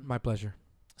My pleasure.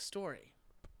 story.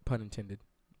 Pun intended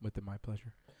with the my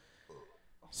pleasure.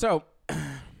 So,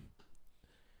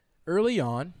 early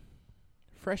on,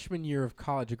 freshman year of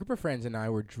college, a group of friends and I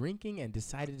were drinking and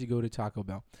decided to go to Taco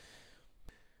Bell.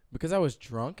 Because I was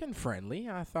drunk and friendly,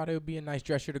 I thought it would be a nice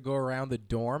gesture to go around the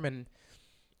dorm and,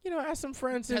 ask some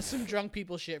friends. That's some drunk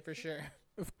people shit for sure.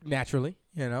 Naturally,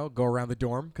 go around the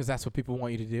dorm because that's what people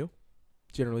want you to do,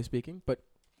 generally speaking. But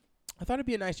I thought it'd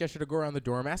be a nice gesture to go around the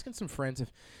dorm, asking some friends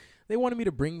if they wanted me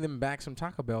to bring them back some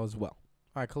Taco Bell as well.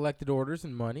 I collected orders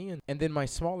and money, and then my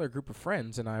smaller group of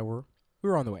friends and I we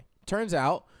were on the way. Turns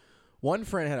out, one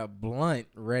friend had a blunt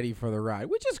ready for the ride,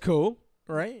 which is cool,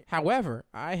 right? However,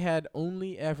 I had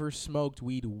only ever smoked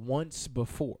weed once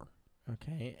before,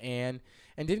 okay, and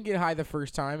didn't get high the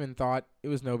first time and thought it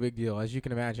was no big deal. As you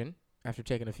can imagine, after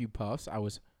taking a few puffs, I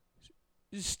was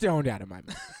stoned out of my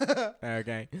mind.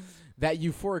 Okay, that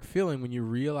euphoric feeling when you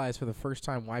realize for the first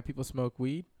time why people smoke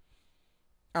weed.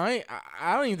 I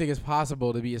don't even think it's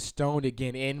possible to be stoned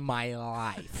again in my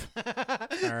life.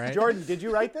 All right, Jordan, did you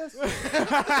write this?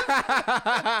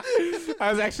 I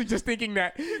was actually just thinking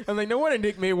that. I'm like, no wonder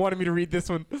Nick may wanted me to read this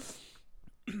one.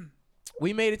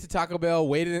 We made it to Taco Bell,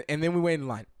 waited, and then we waited in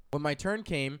line. When my turn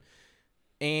came,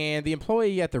 and the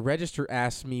employee at the register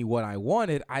asked me what I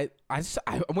wanted, I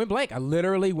went blank. I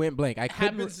literally went blank.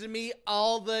 Happens to me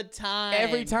all the time.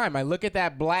 Every time I look at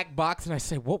that black box and I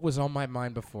say, what was on my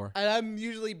mind before? And I'm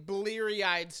usually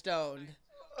bleary-eyed stoned.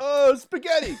 Oh,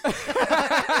 spaghetti.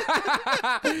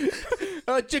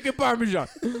 Chicken parmesan.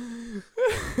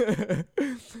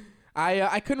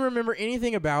 I couldn't remember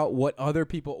anything about what other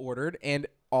people ordered, and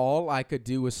all I could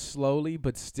do was slowly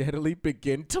but steadily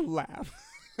begin to laugh.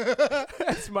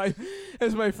 As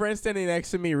my friend standing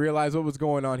next to me realized what was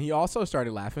going on, he also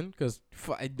started laughing because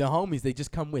the homies, they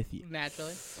just come with you.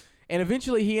 Naturally. And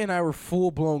eventually he and I were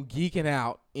full-blown geeking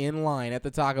out in line at the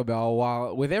Taco Bell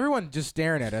while with everyone just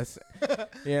staring at us,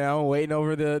 waiting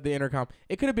over the intercom.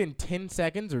 It could have been 10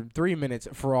 seconds or 3 minutes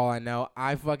for all I know.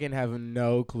 I fucking have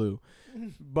no clue.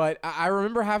 But I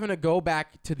remember having to go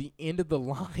back to the end of the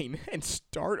line and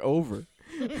start over.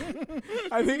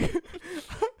 I think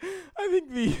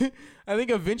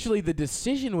eventually the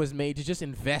decision was made to just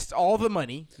invest all the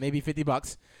money, maybe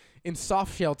 $50, in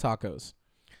soft shell tacos.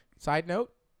 Side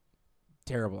note,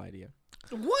 terrible idea.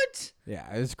 What? Yeah,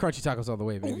 it's crunchy tacos all the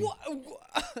way, baby.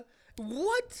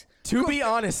 What? To be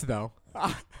honest, though,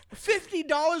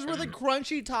 $50 worth of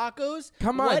crunchy tacos?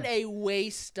 Come on. What a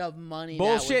waste of money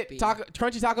bullshit. that would be.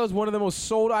 Crunchy tacos, one of the most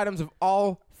sold items of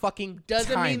all fucking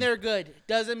Doesn't time. mean they're good.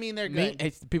 Doesn't mean they're good.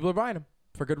 People are buying them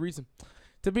for good reason.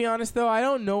 To be honest, though, I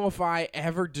don't know if I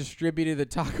ever distributed the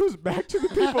tacos back to the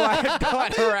people I had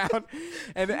gone around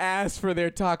and asked for their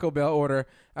Taco Bell order.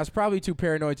 I was probably too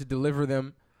paranoid to deliver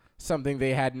them something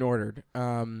they hadn't ordered.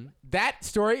 That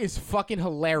story is fucking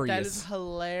hilarious. That is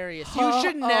hilarious. You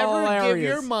should never give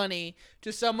your money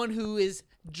to someone who is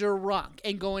drunk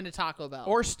and going to Taco Bell.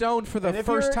 Or stoned for the And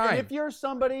first time. And if you're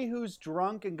somebody who's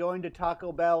drunk and going to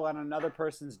Taco Bell on another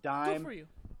person's dime, good for you.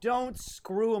 Don't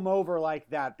screw them over like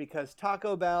that, because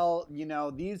Taco Bell,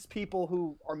 these people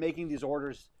who are making these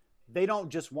orders, they don't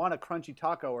just want a crunchy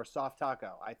taco or soft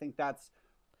taco. I think that's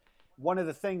one of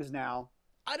the things now.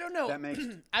 I don't know. That makes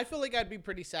I feel like I'd be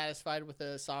pretty satisfied with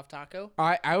a soft taco.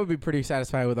 I would be pretty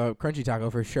satisfied with a crunchy taco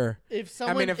for sure. If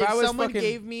someone, if I was someone fucking-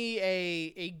 gave me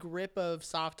a grip of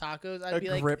soft tacos, I'd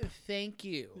be grip. like, thank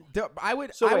you. I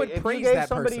would So I wait, would if praise you gave that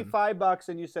somebody person. $5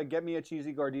 and you said, "Get me a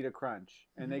cheesy gordita crunch,"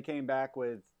 and they came back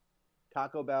with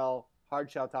Taco Bell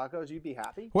hard shell tacos, you'd be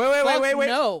happy? Wait.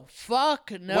 No.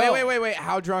 Fuck no. Wait.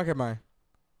 How drunk am I?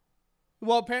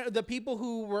 Well, apparently the people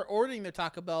who were ordering the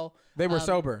Taco Bell, They were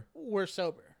sober. Were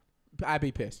sober. I'd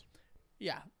be pissed.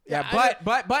 Yeah. Yeah, but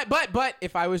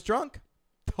if I was drunk,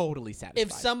 totally satisfied.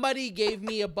 If somebody gave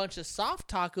me a bunch of soft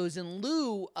tacos in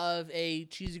lieu of a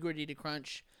cheesy gordita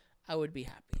crunch, I would be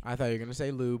happy. I thought you were gonna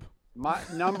say lube. My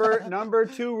number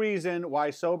 2 reason why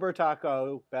sober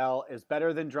Taco Bell is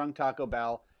better than drunk Taco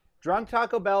Bell. Drunk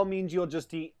Taco Bell means you'll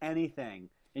just eat anything,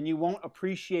 and you won't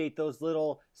appreciate those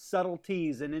little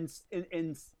subtleties and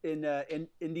in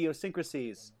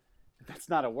idiosyncrasies That's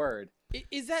not a word.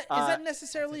 Is that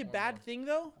necessarily a bad thing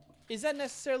though? Is that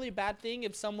necessarily a bad thing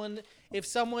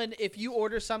if you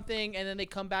order something and then they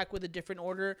come back with a different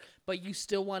order, but you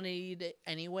still want to eat it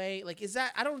anyway? Like, is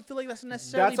that? I don't feel like that's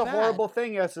necessarily. That's a bad. horrible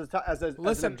thing as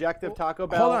an objective Taco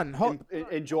Bell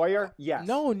enjoyer. Yes.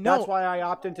 No. That's why I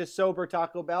opt into sober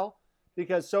Taco Bell,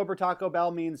 because sober Taco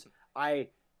Bell means I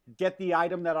get the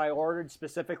item that I ordered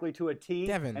specifically to a T,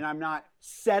 Devin. and I'm not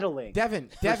settling. Devin.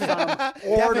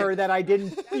 Order that I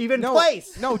didn't even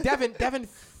place. No, Devin,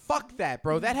 fuck that,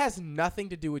 bro. That has nothing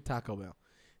to do with Taco Bell.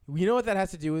 You know what that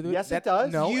has to do with? Yes, it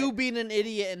does. No, You being an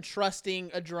idiot and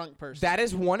trusting a drunk person. that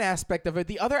is one aspect of it.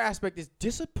 The other aspect is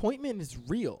disappointment is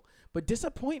real, but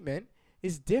disappointment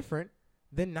is different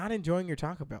than not enjoying your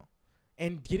Taco Bell.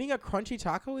 And getting a crunchy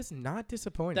taco is not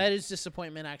disappointing. That is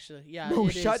disappointment, actually. Yeah. No,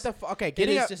 it shut is. the fuck. Okay,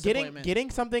 is disappointment. getting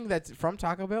something that's from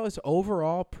Taco Bell is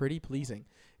overall pretty pleasing.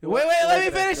 Well, Wait, let me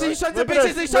look at finish. us, You sons of look at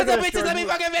us, bitches. You sons look of at us, bitches. Let me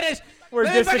Jordan. fucking finish. We're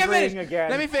Let me fucking disagreeing finish. again.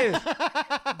 Let me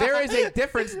finish. There is a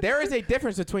difference. There is a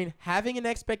difference between having an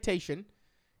expectation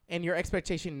and your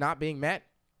expectation not being met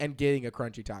and getting a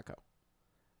crunchy taco.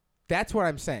 That's what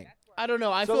I'm saying. I don't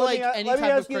know. I So feel let like me, any let me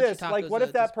type ask of you crunchy this: taco like, is what a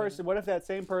if that disappointment. person, what if that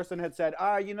same person had said,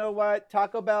 you know what,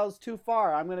 Taco Bell's too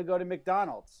far. I'm going to go to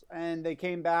McDonald's, and they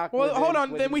came back. Well, hold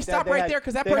on. with Then we instead stop they right had- there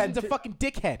because that they had person's a two- fucking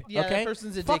dickhead. Yeah, that okay?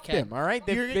 person's a Fuck dickhead. them. All right.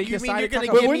 They You mean you're decided gonna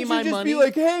Taco But give Bell- me wouldn't my you just money? be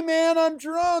like, "Hey, man, I'm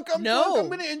drunk. No. I'm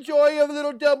going to enjoy a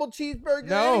little double cheeseburger."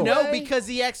 No. No, anyway." because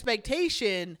the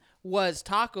expectation was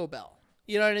Taco Bell.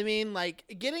 You know what I mean? Like,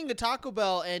 getting a Taco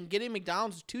Bell and getting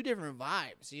McDonald's are two different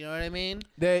vibes. You know what I mean?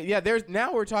 There's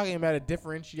now we're talking about a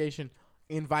differentiation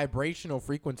in vibrational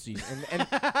frequencies, and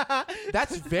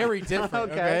that's very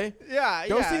different. Okay. Yeah,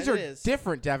 Those yeah, things it are is.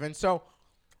 different, Devin. So,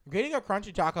 getting a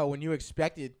crunchy taco when you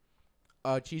expected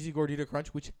a cheesy gordita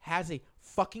crunch, which has a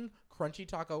fucking crunchy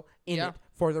taco in Yeah. it,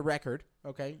 for the record.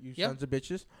 Okay, you Yep. sons of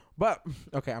bitches. But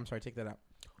okay, I'm sorry, take that out.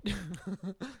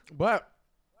 But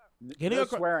getting No a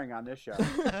swearing on this show.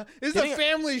 It's Getting a a-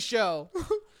 family show.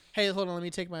 Hey, hold on. Let me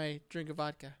take my drink of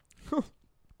vodka.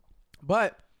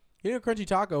 but getting a crunchy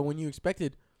taco when you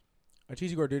expected a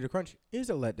cheesy gordita crunch is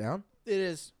a letdown. It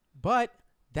is. But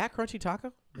that crunchy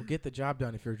taco will get the job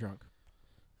done if you're drunk.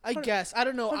 I guess. I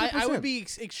don't know. I 100%. would be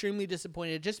extremely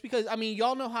disappointed just because, I mean,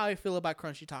 y'all know how I feel about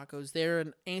crunchy tacos. They're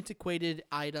an antiquated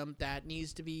item that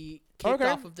needs to be kicked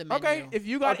off of the menu. Okay, if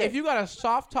you got a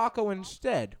soft taco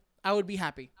instead, I would be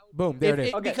happy. boom, there If it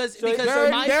is. Okay, Because, so because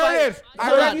there my there fight- it is. So I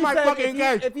if rest you my said- fucking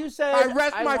case. If you said, I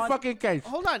rest my want- fucking case.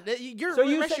 Hold on. You're So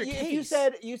you rest said, your if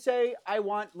case. you say, I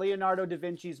want Leonardo da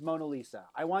Vinci's Mona Lisa.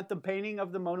 I want the painting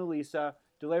of the Mona Lisa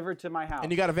delivered to my house.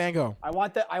 And you got a Van Gogh. I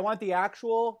want the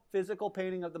actual physical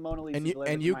painting of the Mona Lisa. And you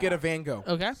delivered to my get a house. Van Gogh.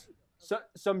 Okay. So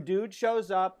some dude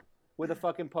shows up with a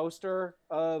fucking poster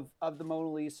of the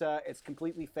Mona Lisa. It's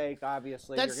completely fake,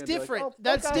 obviously. That's You're gonna be like, different. "Oh,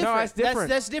 That's okay." different. No, that's different.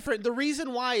 That's different. The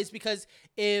reason why is because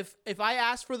if I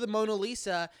asked for the Mona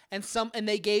Lisa and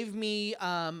they gave me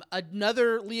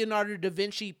another Leonardo da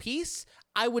Vinci piece,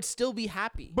 I would still be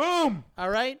happy. Boom. All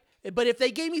right? But if they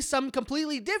gave me some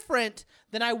completely different,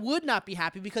 then I would not be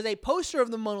happy because a poster of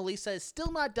the Mona Lisa is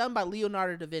still not done by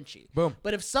Leonardo da Vinci. Boom.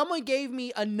 But if someone gave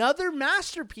me another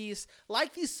masterpiece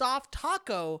like the soft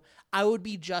taco, I would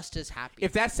be just as happy.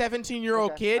 If that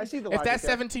 17-year-old Okay, I kid, see the if logic that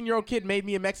there. 17-year-old kid made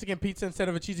me a Mexican pizza instead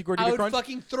of a cheesy gordita I would crunch,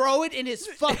 fucking throw it in his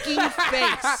fucking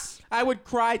face. I would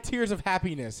cry tears of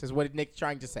happiness, is what Nick's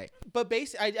trying to say. But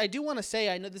basically, I do want to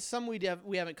say, I know this is something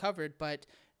we haven't covered, but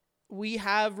we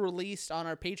have released on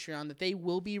our Patreon that they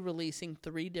will be releasing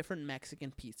 3 different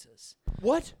Mexican pizzas.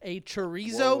 What? A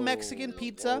chorizo Whoa, Mexican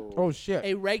pizza, whoa. Oh shit!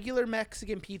 a regular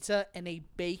Mexican pizza, and a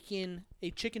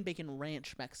chicken bacon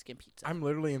ranch Mexican pizza. I'm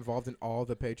literally involved in all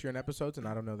the Patreon episodes, and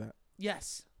I don't know that.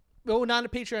 Yes. Well, not a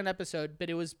Patreon episode, but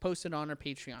it was posted on our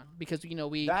Patreon because, you know,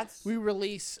 we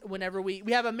release whenever we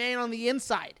have a man on the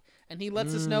inside, and he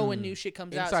lets us know when new shit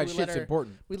comes out. Inside So shit's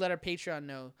important. We let our Patreon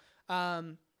know.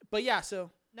 But yeah,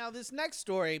 so now this next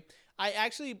story, I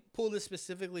actually pulled this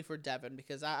specifically for Devin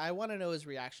because I want to know his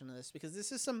reaction to this because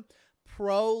this is some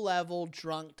pro-level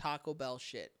drunk Taco Bell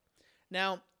shit.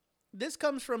 Now, this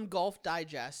comes from Golf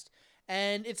Digest,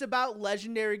 and it's about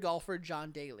legendary golfer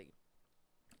John Daly.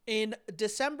 In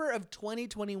December of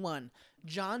 2021,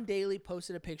 John Daly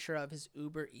posted a picture of his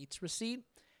Uber Eats receipt,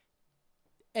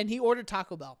 and he ordered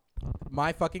Taco Bell.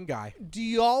 My fucking guy. Do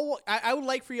y'all? I would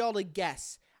like for y'all to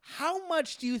guess how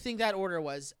much do you think that order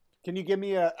was? Can you give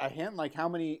me a hint? Like how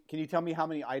many? Can you tell me how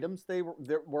many items there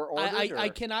were ordered? I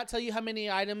cannot tell you how many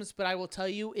items, but I will tell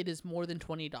you it is more than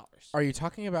 $20. Are you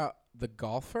talking about the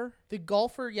golfer? The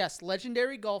golfer, yes,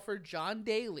 legendary golfer John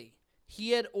Daly.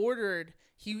 He had ordered.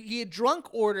 He had drunk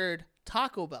ordered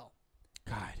Taco Bell.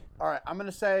 God. All right, I'm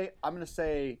gonna say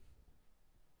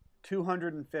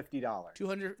 $250.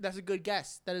 200. That's a good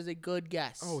guess. That is a good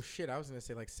guess. Oh shit! I was gonna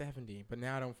say like 70, but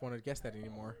now I don't want to guess that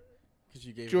anymore because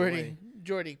you gave it away.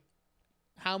 Jordy,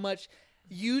 how much?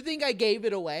 You think I gave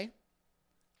it away?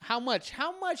 How much?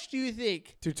 How much do you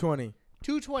think? 220.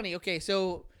 220. Okay,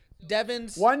 so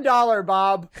Devin's $1,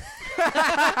 Bob.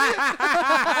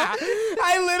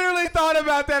 I literally thought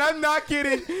about that. I'm not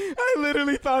kidding. I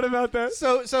literally thought about that.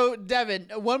 So Devin,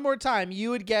 one more time.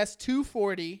 You would guess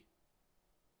 240.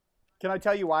 Can I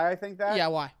tell you why I think that? Yeah,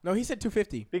 why? No, he said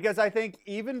 250. Because I think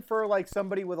even for like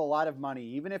somebody with a lot of money,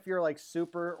 even if you're like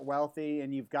super wealthy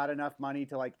and you've got enough money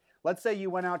to like, let's say you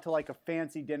went out to like a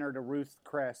fancy dinner to Ruth's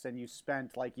Chris and you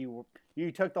spent like you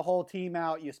took the whole team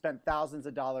out, you spent thousands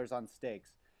of dollars on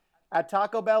steaks. At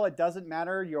Taco Bell, it doesn't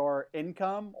matter your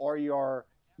income or your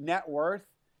net worth.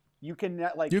 You can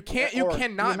like you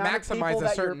cannot maximize a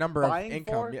certain number of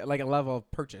income, like a level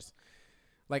of purchase.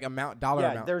 Like dollar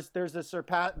amount. There's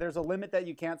a limit that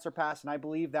you can't surpass, and I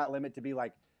believe that limit to be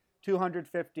like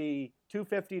 $250 to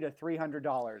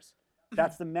 $300.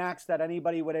 That's the max that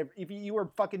anybody would have. If you were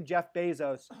fucking Jeff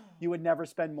Bezos, you would never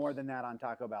spend more than that on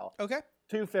Taco Bell. Okay.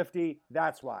 $250.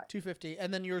 That's why. 250,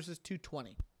 and then yours is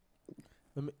 220.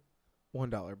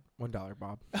 $1,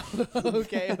 Bob.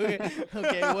 Okay.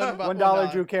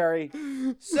 $1, Drew Carey.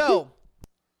 So,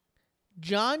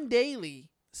 John Daly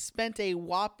spent a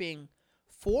whopping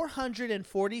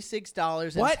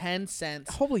 $446.10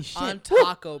 Holy shit. on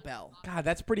Taco Bell. God,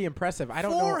 that's pretty impressive. I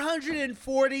don't know.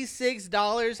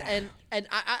 $446, and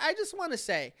I just want to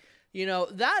say,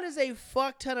 that is a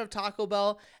fuck ton of Taco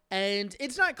Bell, and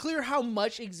it's not clear how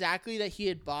much exactly that he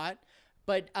had bought.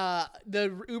 But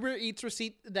the Uber Eats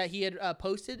receipt that he had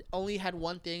posted only had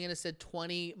one thing, and it said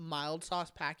 20 mild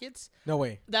sauce packets. No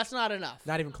way. That's not enough.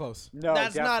 Not even close. No,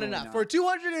 that's not enough. Not. For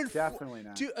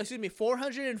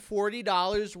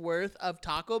 $440 worth of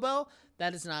Taco Bell,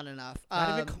 that is not enough.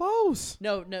 Not even close.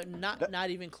 No, not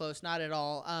even close. Not at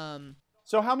all.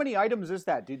 So how many items is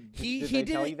that? Did they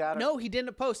tell you that? No, he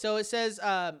didn't post. So it says,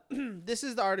 this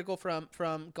is the article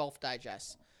from Golf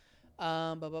Digest.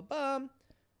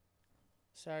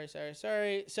 Sorry.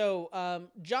 So,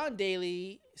 John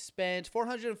Daly spent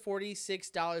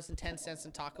 $446.10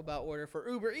 in Taco Bell order for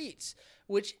Uber Eats,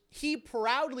 which he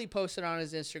proudly posted on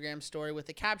his Instagram story with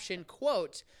the caption,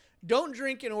 quote, "Don't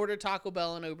drink and order Taco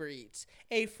Bell and Uber Eats,"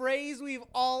 a phrase we've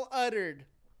all uttered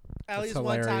at least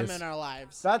one time in our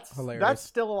lives. That's hilarious. That's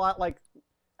still a lot. Like,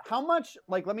 how much?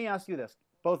 Like, let me ask you this,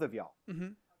 both of y'all. Mm-hmm.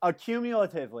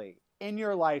 Accumulatively in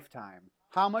your lifetime,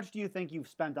 how much do you think you've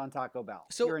spent on Taco Bell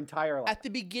your entire life? At the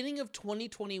beginning of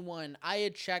 2021, I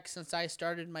had checked since I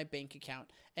started my bank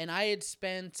account, and I had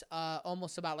spent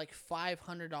almost about like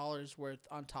 $500 worth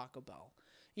on Taco Bell.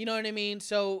 You know what I mean?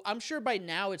 So I'm sure by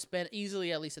now it's been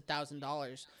easily at least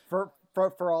 $1,000 for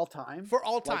all time. For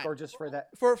all time, like, or just for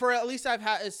that? For at least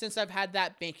since I've had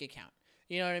that bank account.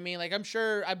 You know what I mean? Like, I'm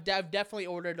sure I've definitely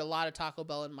ordered a lot of Taco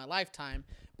Bell in my lifetime,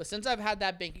 but since I've had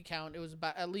that bank account, it was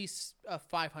about at least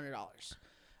 $500.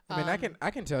 I mean,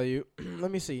 I can tell you.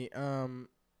 Let me see. But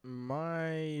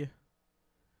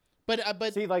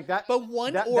see, like that. But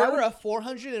one order of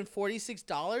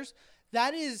 $446.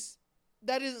 That is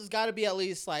got to be at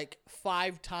least like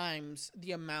 5 times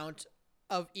the amount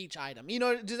of each item.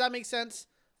 Does that make sense?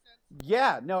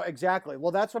 Yeah, no, exactly.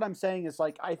 Well, that's what I'm saying is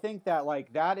like, I think that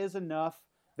like that is enough.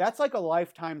 That's like a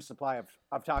lifetime supply of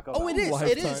Taco Bell. Oh, it is.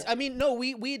 Lifetime. It is. I mean, no,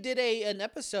 we did an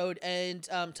episode, and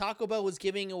Taco Bell was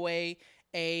giving away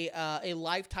a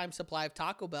lifetime supply of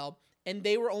Taco Bell, and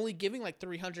they were only giving like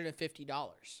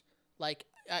 $350. Like,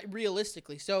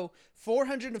 realistically. So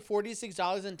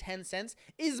 $446.10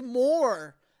 is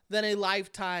more than a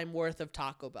lifetime worth of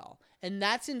Taco Bell. And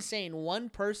that's insane. One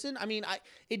person, I mean,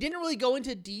 it didn't really go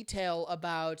into detail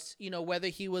about, whether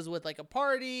he was with like a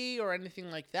party or anything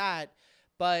like that.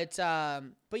 But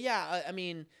yeah, I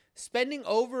mean, spending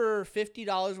over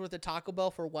 $50 worth of Taco Bell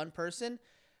for one person,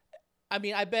 I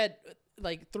mean, I bet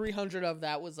like 300 of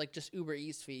that was like just Uber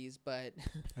Eats fees, but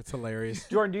that's hilarious.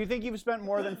 Jordan, do you think you've spent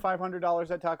more than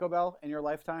 $500 at Taco Bell in your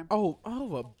lifetime?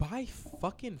 By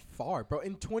fucking far, bro.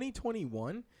 In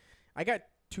 2021, I got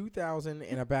 2,000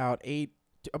 and about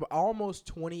almost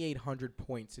 2,800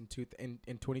 points in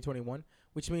 2021,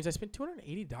 which means I spent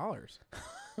 $280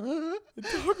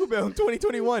 at Taco Bell in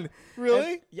 2021.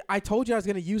 Really? And I told you I was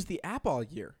going to use the app all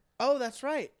year. Oh, that's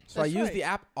right. So I used the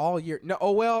app all year. No,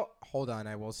 hold on.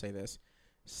 I will say this.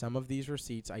 Some of these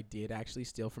receipts I did actually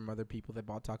steal from other people that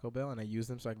bought Taco Bell, and I used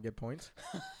them so I can get points.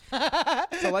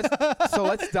 So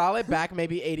let's dial it back,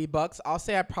 maybe $80. I'll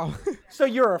say I probably So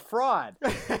you're a fraud.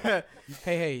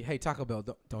 hey, Taco Bell,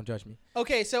 don't judge me.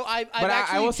 Okay, so I've But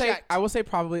actually I will checked. say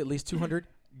probably at least 200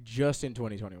 just in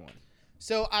 2021.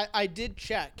 So I did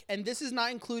check, and this is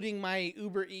not including my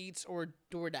Uber Eats or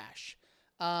DoorDash.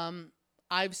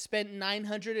 I've spent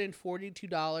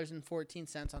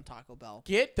 $942.14 on Taco Bell.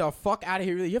 Get the fuck out of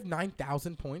here! You have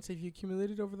 9,000 points. Have you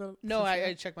accumulated over the? No,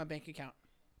 I checked my bank account.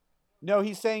 No,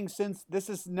 he's saying since this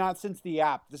is not since the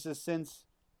app. This is since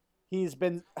he's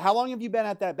been. How long have you been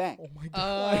at that bank? Oh my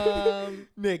god,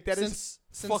 Nick, that is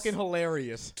since fucking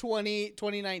hilarious.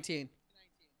 2019.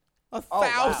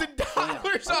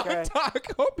 $1,000 on Okay.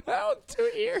 Taco Bell 2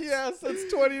 years. Yeah, since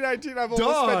 2019, I've Dog.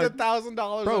 only spent $1,000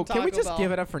 on Bro, Taco can we just Bell.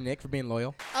 give it up for Nick for being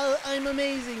loyal? I'm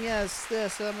amazing. Yes,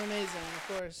 I'm amazing. Of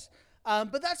course.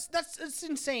 But that's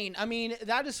insane. I mean,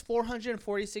 that is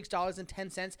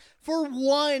 $446.10 for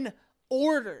one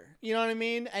order. You know what I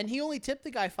mean? And he only tipped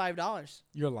the guy $5.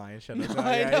 You're lying. Shut up.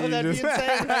 I know, that'd be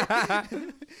insane.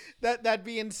 Right? That'd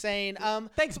be insane.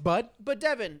 Thanks, bud. But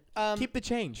Devin, Keep the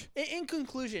change. in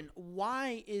conclusion,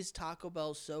 why is Taco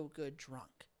Bell so good drunk?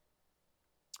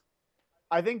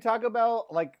 I think Taco Bell,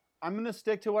 like, I'm going to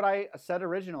stick to what I said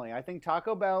originally. I think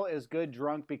Taco Bell is good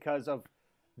drunk because of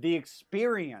the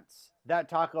experience that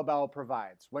Taco Bell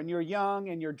provides. When you're young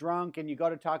and you're drunk and you go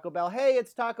to Taco Bell, hey,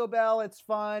 it's Taco Bell, it's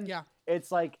fun. Yeah.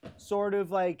 It's like, sort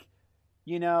of like,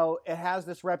 you know, it has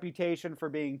this reputation for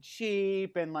being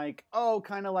cheap and like, oh,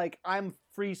 kind of like I'm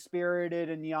free-spirited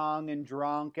and young and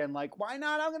drunk and like, why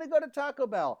not? I'm going to go to Taco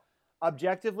Bell.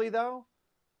 Objectively, though,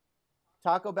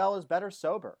 Taco Bell is better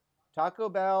sober. Taco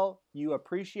Bell, you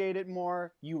appreciate it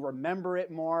more. You remember it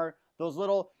more. Those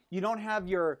little, you don't have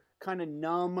your kind of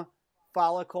numb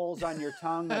follicles on your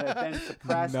tongue that have been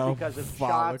suppressed Numb because of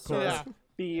shots or follicles.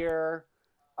 beer.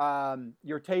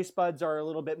 Your taste buds are a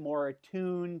little bit more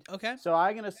attuned. Okay. So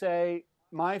I'm going to say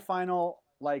my final,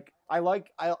 like,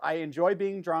 I enjoy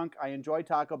being drunk. I enjoy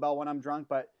Taco Bell when I'm drunk.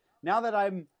 But now that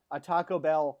I'm a Taco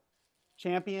Bell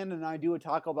champion and I do a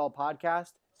Taco Bell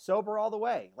podcast, sober all the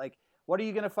way. Like, what are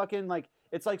you going to fucking, like,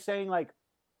 it's like saying, like,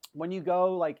 when you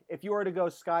go, like, if you were to go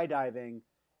skydiving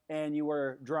and you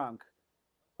were drunk,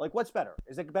 like, what's better?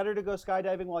 Is it better to go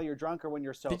skydiving while you're drunk or when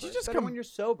you're sober? Did you It's just better come- when you're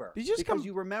sober. Did you just because come-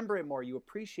 you remember it more, you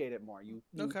appreciate it more, you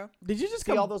Okay. Did you just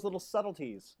see all those little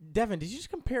subtleties. Devin, did you just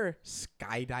compare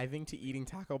skydiving to eating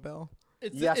Taco Bell?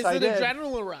 Yes, it's I an did.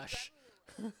 adrenaline rush.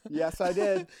 Yes, I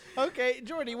did. Okay,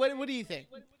 Jordy, what do you think?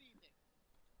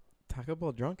 Taco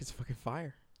Bell drunk is fucking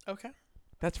fire. Okay.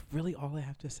 That's really all I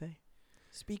have to say.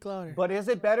 Speak louder. But is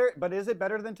it better? But is it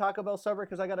better than Taco Bell sober?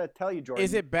 Because I gotta tell you, Jordan.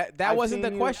 Is it that I've wasn't the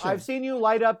seen question. I've seen you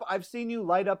light up. I've seen you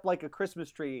light up like a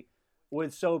Christmas tree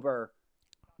with sober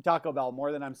Taco Bell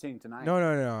more than I'm seeing tonight. No.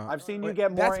 I've seen you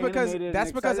get more animated and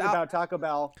excited about Taco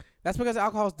Bell. That's because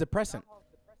alcohol is depressant.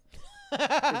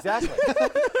 Exactly.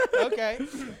 Okay.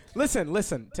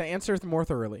 Listen. To answer more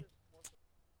thoroughly,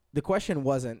 the question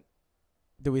wasn't,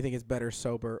 do we think it's better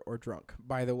sober or drunk?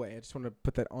 By the way, I just want to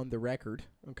put that on the record.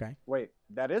 Okay. Wait,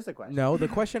 that is the question. No, the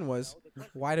question was,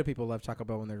 why do people love Taco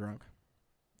Bell when they're drunk?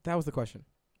 That was the question.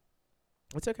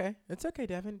 It's okay. It's okay,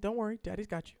 Devin. Don't worry. Daddy's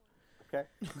got you. Okay.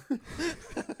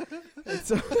 It's,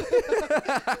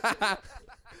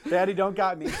 Daddy, don't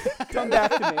got me. Come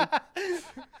back to me.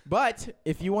 but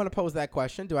if you want to pose that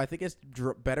question, do I think it's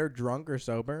better drunk or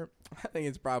sober? I think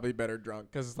it's probably better drunk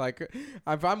because, like,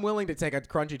 if I'm willing to take a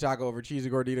crunchy taco over cheesy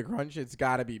gordita crunch, it's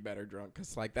got to be better drunk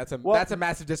because, like, that's a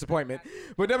massive disappointment.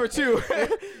 But number two,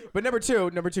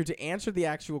 to answer the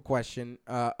actual question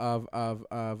of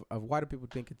why do people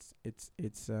think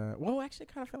it's well, actually,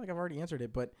 I kind of feel like I've already answered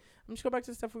it, but I'm just go back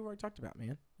to the stuff we've already talked about,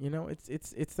 man. You know, it's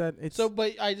that it's. So,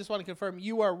 but I just want to confirm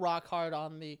you are rock hard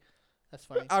on the. That's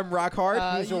funny. I'm rock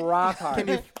hard. He's a rock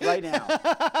hard right now.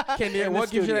 Can you? in the What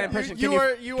gives you that studio. impression? You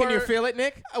Can you are- feel it,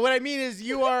 Nick? What I mean is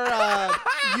you are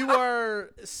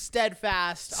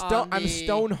steadfast. I'm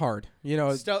stone hard. You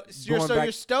know,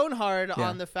 You're stone hard Yeah.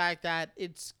 on the fact that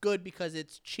it's good because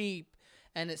it's cheap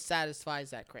and it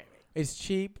satisfies that craving. it's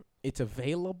cheap. It's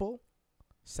available.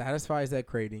 Satisfies that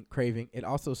craving. It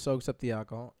also soaks up the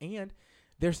alcohol, and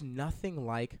there's nothing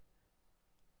like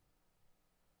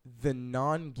the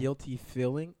non-guilty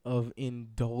feeling of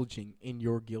indulging in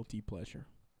your guilty pleasure.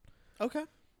 Okay.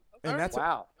 And that's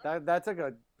Wow, that's a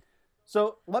good.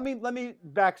 So let me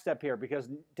backstep here because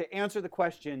to answer the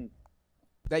question,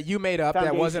 that you made up.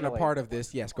 That wasn't a Foundationally. part of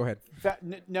this. Yes, go ahead.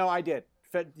 no, I did.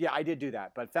 Yeah, I did do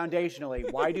that. But foundationally,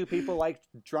 why do people like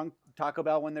drunk Taco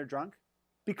Bell when they're drunk?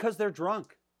 Because they're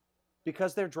drunk.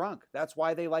 Because they're drunk. That's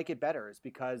why they like it better. Is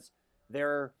because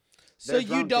they're. So they're you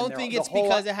drunk don't and think the it's whole-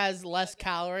 because it has less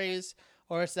calories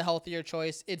or it's the healthier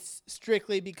choice? It's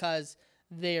strictly because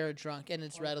they are drunk, and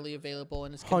it's readily available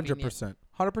and it's convenient.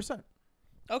 100%.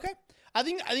 Okay. I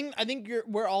think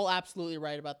we're all absolutely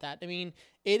right about that. I mean,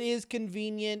 it is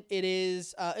convenient. It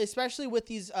is, especially with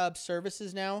these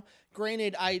services now.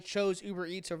 Granted, I chose Uber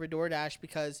Eats over DoorDash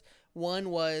because one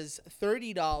was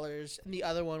 $30 and the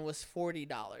other one was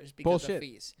 $40 because of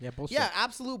fees. Yeah, bullshit. Yeah,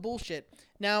 absolute bullshit.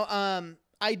 Now,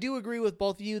 I do agree with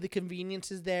both of you. The convenience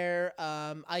is there.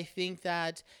 I think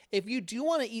that if you do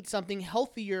want to eat something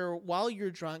healthier while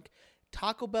you're drunk,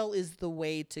 Taco Bell is the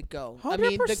way to go. 100%. I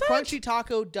mean, the crunchy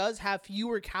taco does have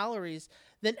fewer calories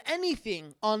than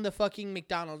anything on the fucking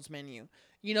McDonald's menu.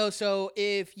 You know, so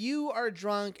if you are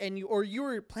drunk and you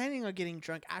were planning on getting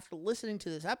drunk after listening to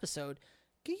this episode,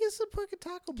 get you some fucking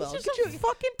Taco Bell. Get you a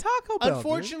fucking Taco Bell.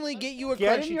 Unfortunately, get you a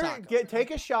crunchy taco.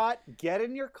 Take a shot, get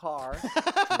in your car,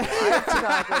 drive to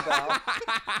Taco Bell.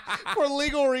 For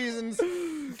legal reasons,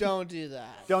 don't do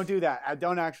that. Don't do that.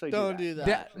 Don't actually Don't do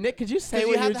that. Nick, could you say Hey,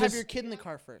 what you have to just... have your kid in the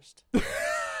car first.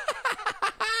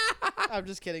 I'm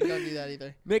just kidding. Don't do that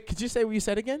either. Nick, could you say what you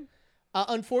said again?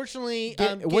 Unfortunately,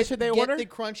 what should they order? Get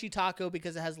the crunchy taco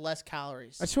because it has less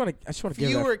calories. I just want to give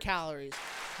fewer calories.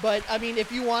 But I mean,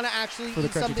 if you want to actually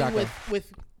eat something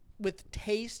with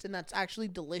taste and that's actually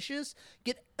delicious,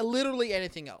 get literally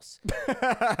anything else.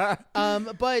 But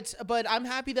I'm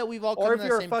happy that we've all come to the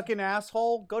same. Or if you're a fucking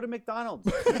asshole, go to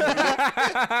McDonald's.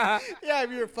 Yeah,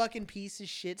 if you're a fucking piece of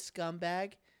shit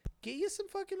scumbag, get you some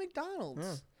fucking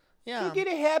McDonald's. Yeah. You get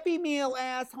a Happy Meal,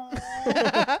 asshole.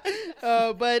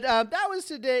 But that was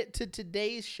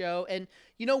today's show. And,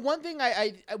 you know, one thing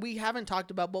we haven't talked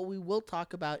about, but we will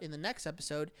talk about in the next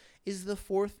episode is the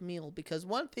fourth meal. Because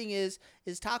one thing is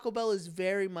Taco Bell is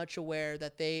very much aware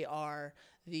that they are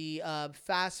the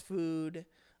fast food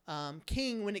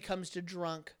king when it comes to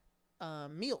drunk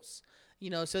meals. You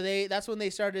know, so that's when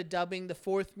they started dubbing the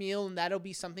fourth meal, and that'll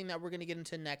be something that we're going to get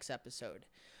into next episode.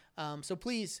 So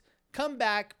please come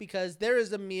back because there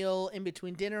is a meal in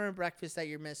between dinner and breakfast that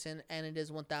you're missing, and it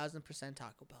is 1,000%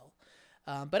 Taco Bell.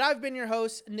 But I've been your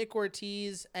host, Nick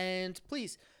Ortiz, and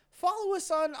please follow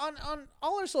us on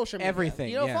all our social media. Everything,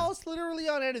 You know, follow us literally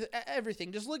on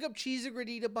everything. Just look up Cheesy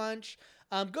Gordita Bunch.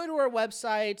 Go to our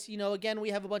website. You know, again, we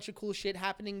have a bunch of cool shit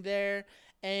happening there.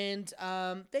 And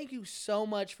thank you so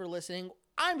much for listening.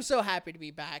 I'm so happy to be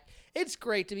back. It's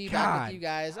great to be back with you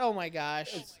guys. Oh, my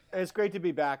gosh. It's great to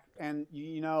be back. And,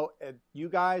 you know, you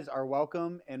guys are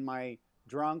welcome in my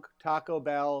drunk Taco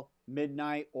Bell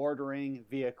midnight ordering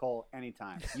vehicle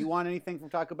anytime. You want anything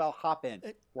from Taco Bell, hop in.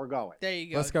 We're going. There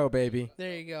you go. Let's go, baby.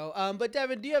 There you go. But,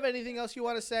 Devin, do you have anything else you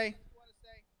want to say?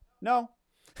 No.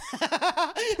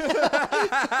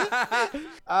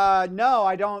 No,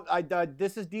 I don't.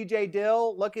 This is DJ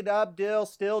Dill. Look it up. Dill,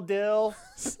 still Dill.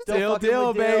 Still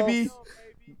Dill, baby.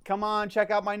 Come on,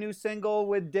 check out my new single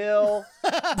with Dill.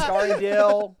 Sorry,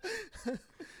 Dill.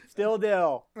 Still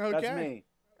Dill. Okay. That's me.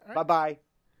 Right. Bye-bye.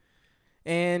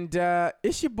 And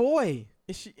it's your boy.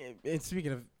 And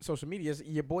speaking of social medias,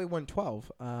 your boy 112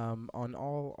 on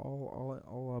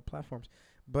all platforms.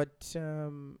 But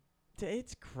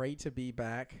it's great to be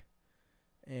back,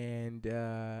 and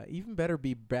even better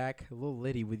be back a little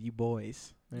litty with you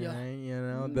boys. Yeah, right? You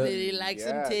know, litty like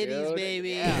some titties, dude. baby.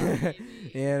 Yeah.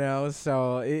 You know,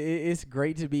 so it's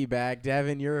great to be back.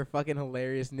 Devin, you're fucking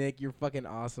hilarious. Nick, you're fucking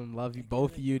awesome. Love you,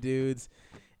 both of you dudes.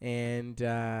 And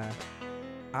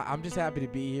I'm just happy to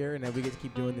be here and that we get to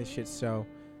keep doing this shit. So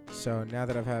now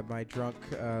that I've had my drunk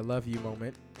love you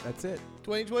moment, that's it.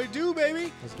 2022,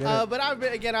 baby. Let's get it. But I've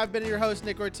been your host,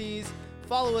 Nick Ortiz.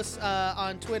 Follow us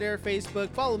on Twitter, Facebook.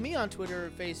 Follow me on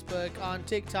Twitter, Facebook, on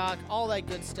TikTok, all that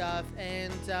good stuff.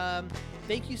 And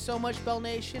thank you so much, Bell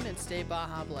Nation, and stay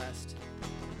Baja blessed.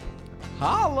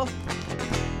 Holla.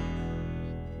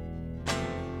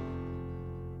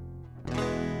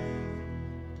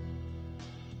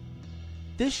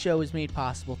 This show is made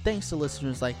possible thanks to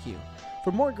listeners like you.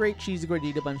 For more great Cheesy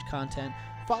Gordita Bunch content,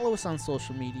 follow us on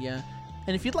social media.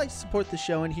 And if you'd like to support the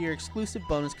show and hear exclusive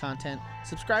bonus content,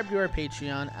 subscribe to our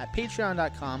Patreon at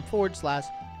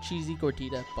patreon.com/Cheesy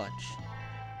Gordita Bunch.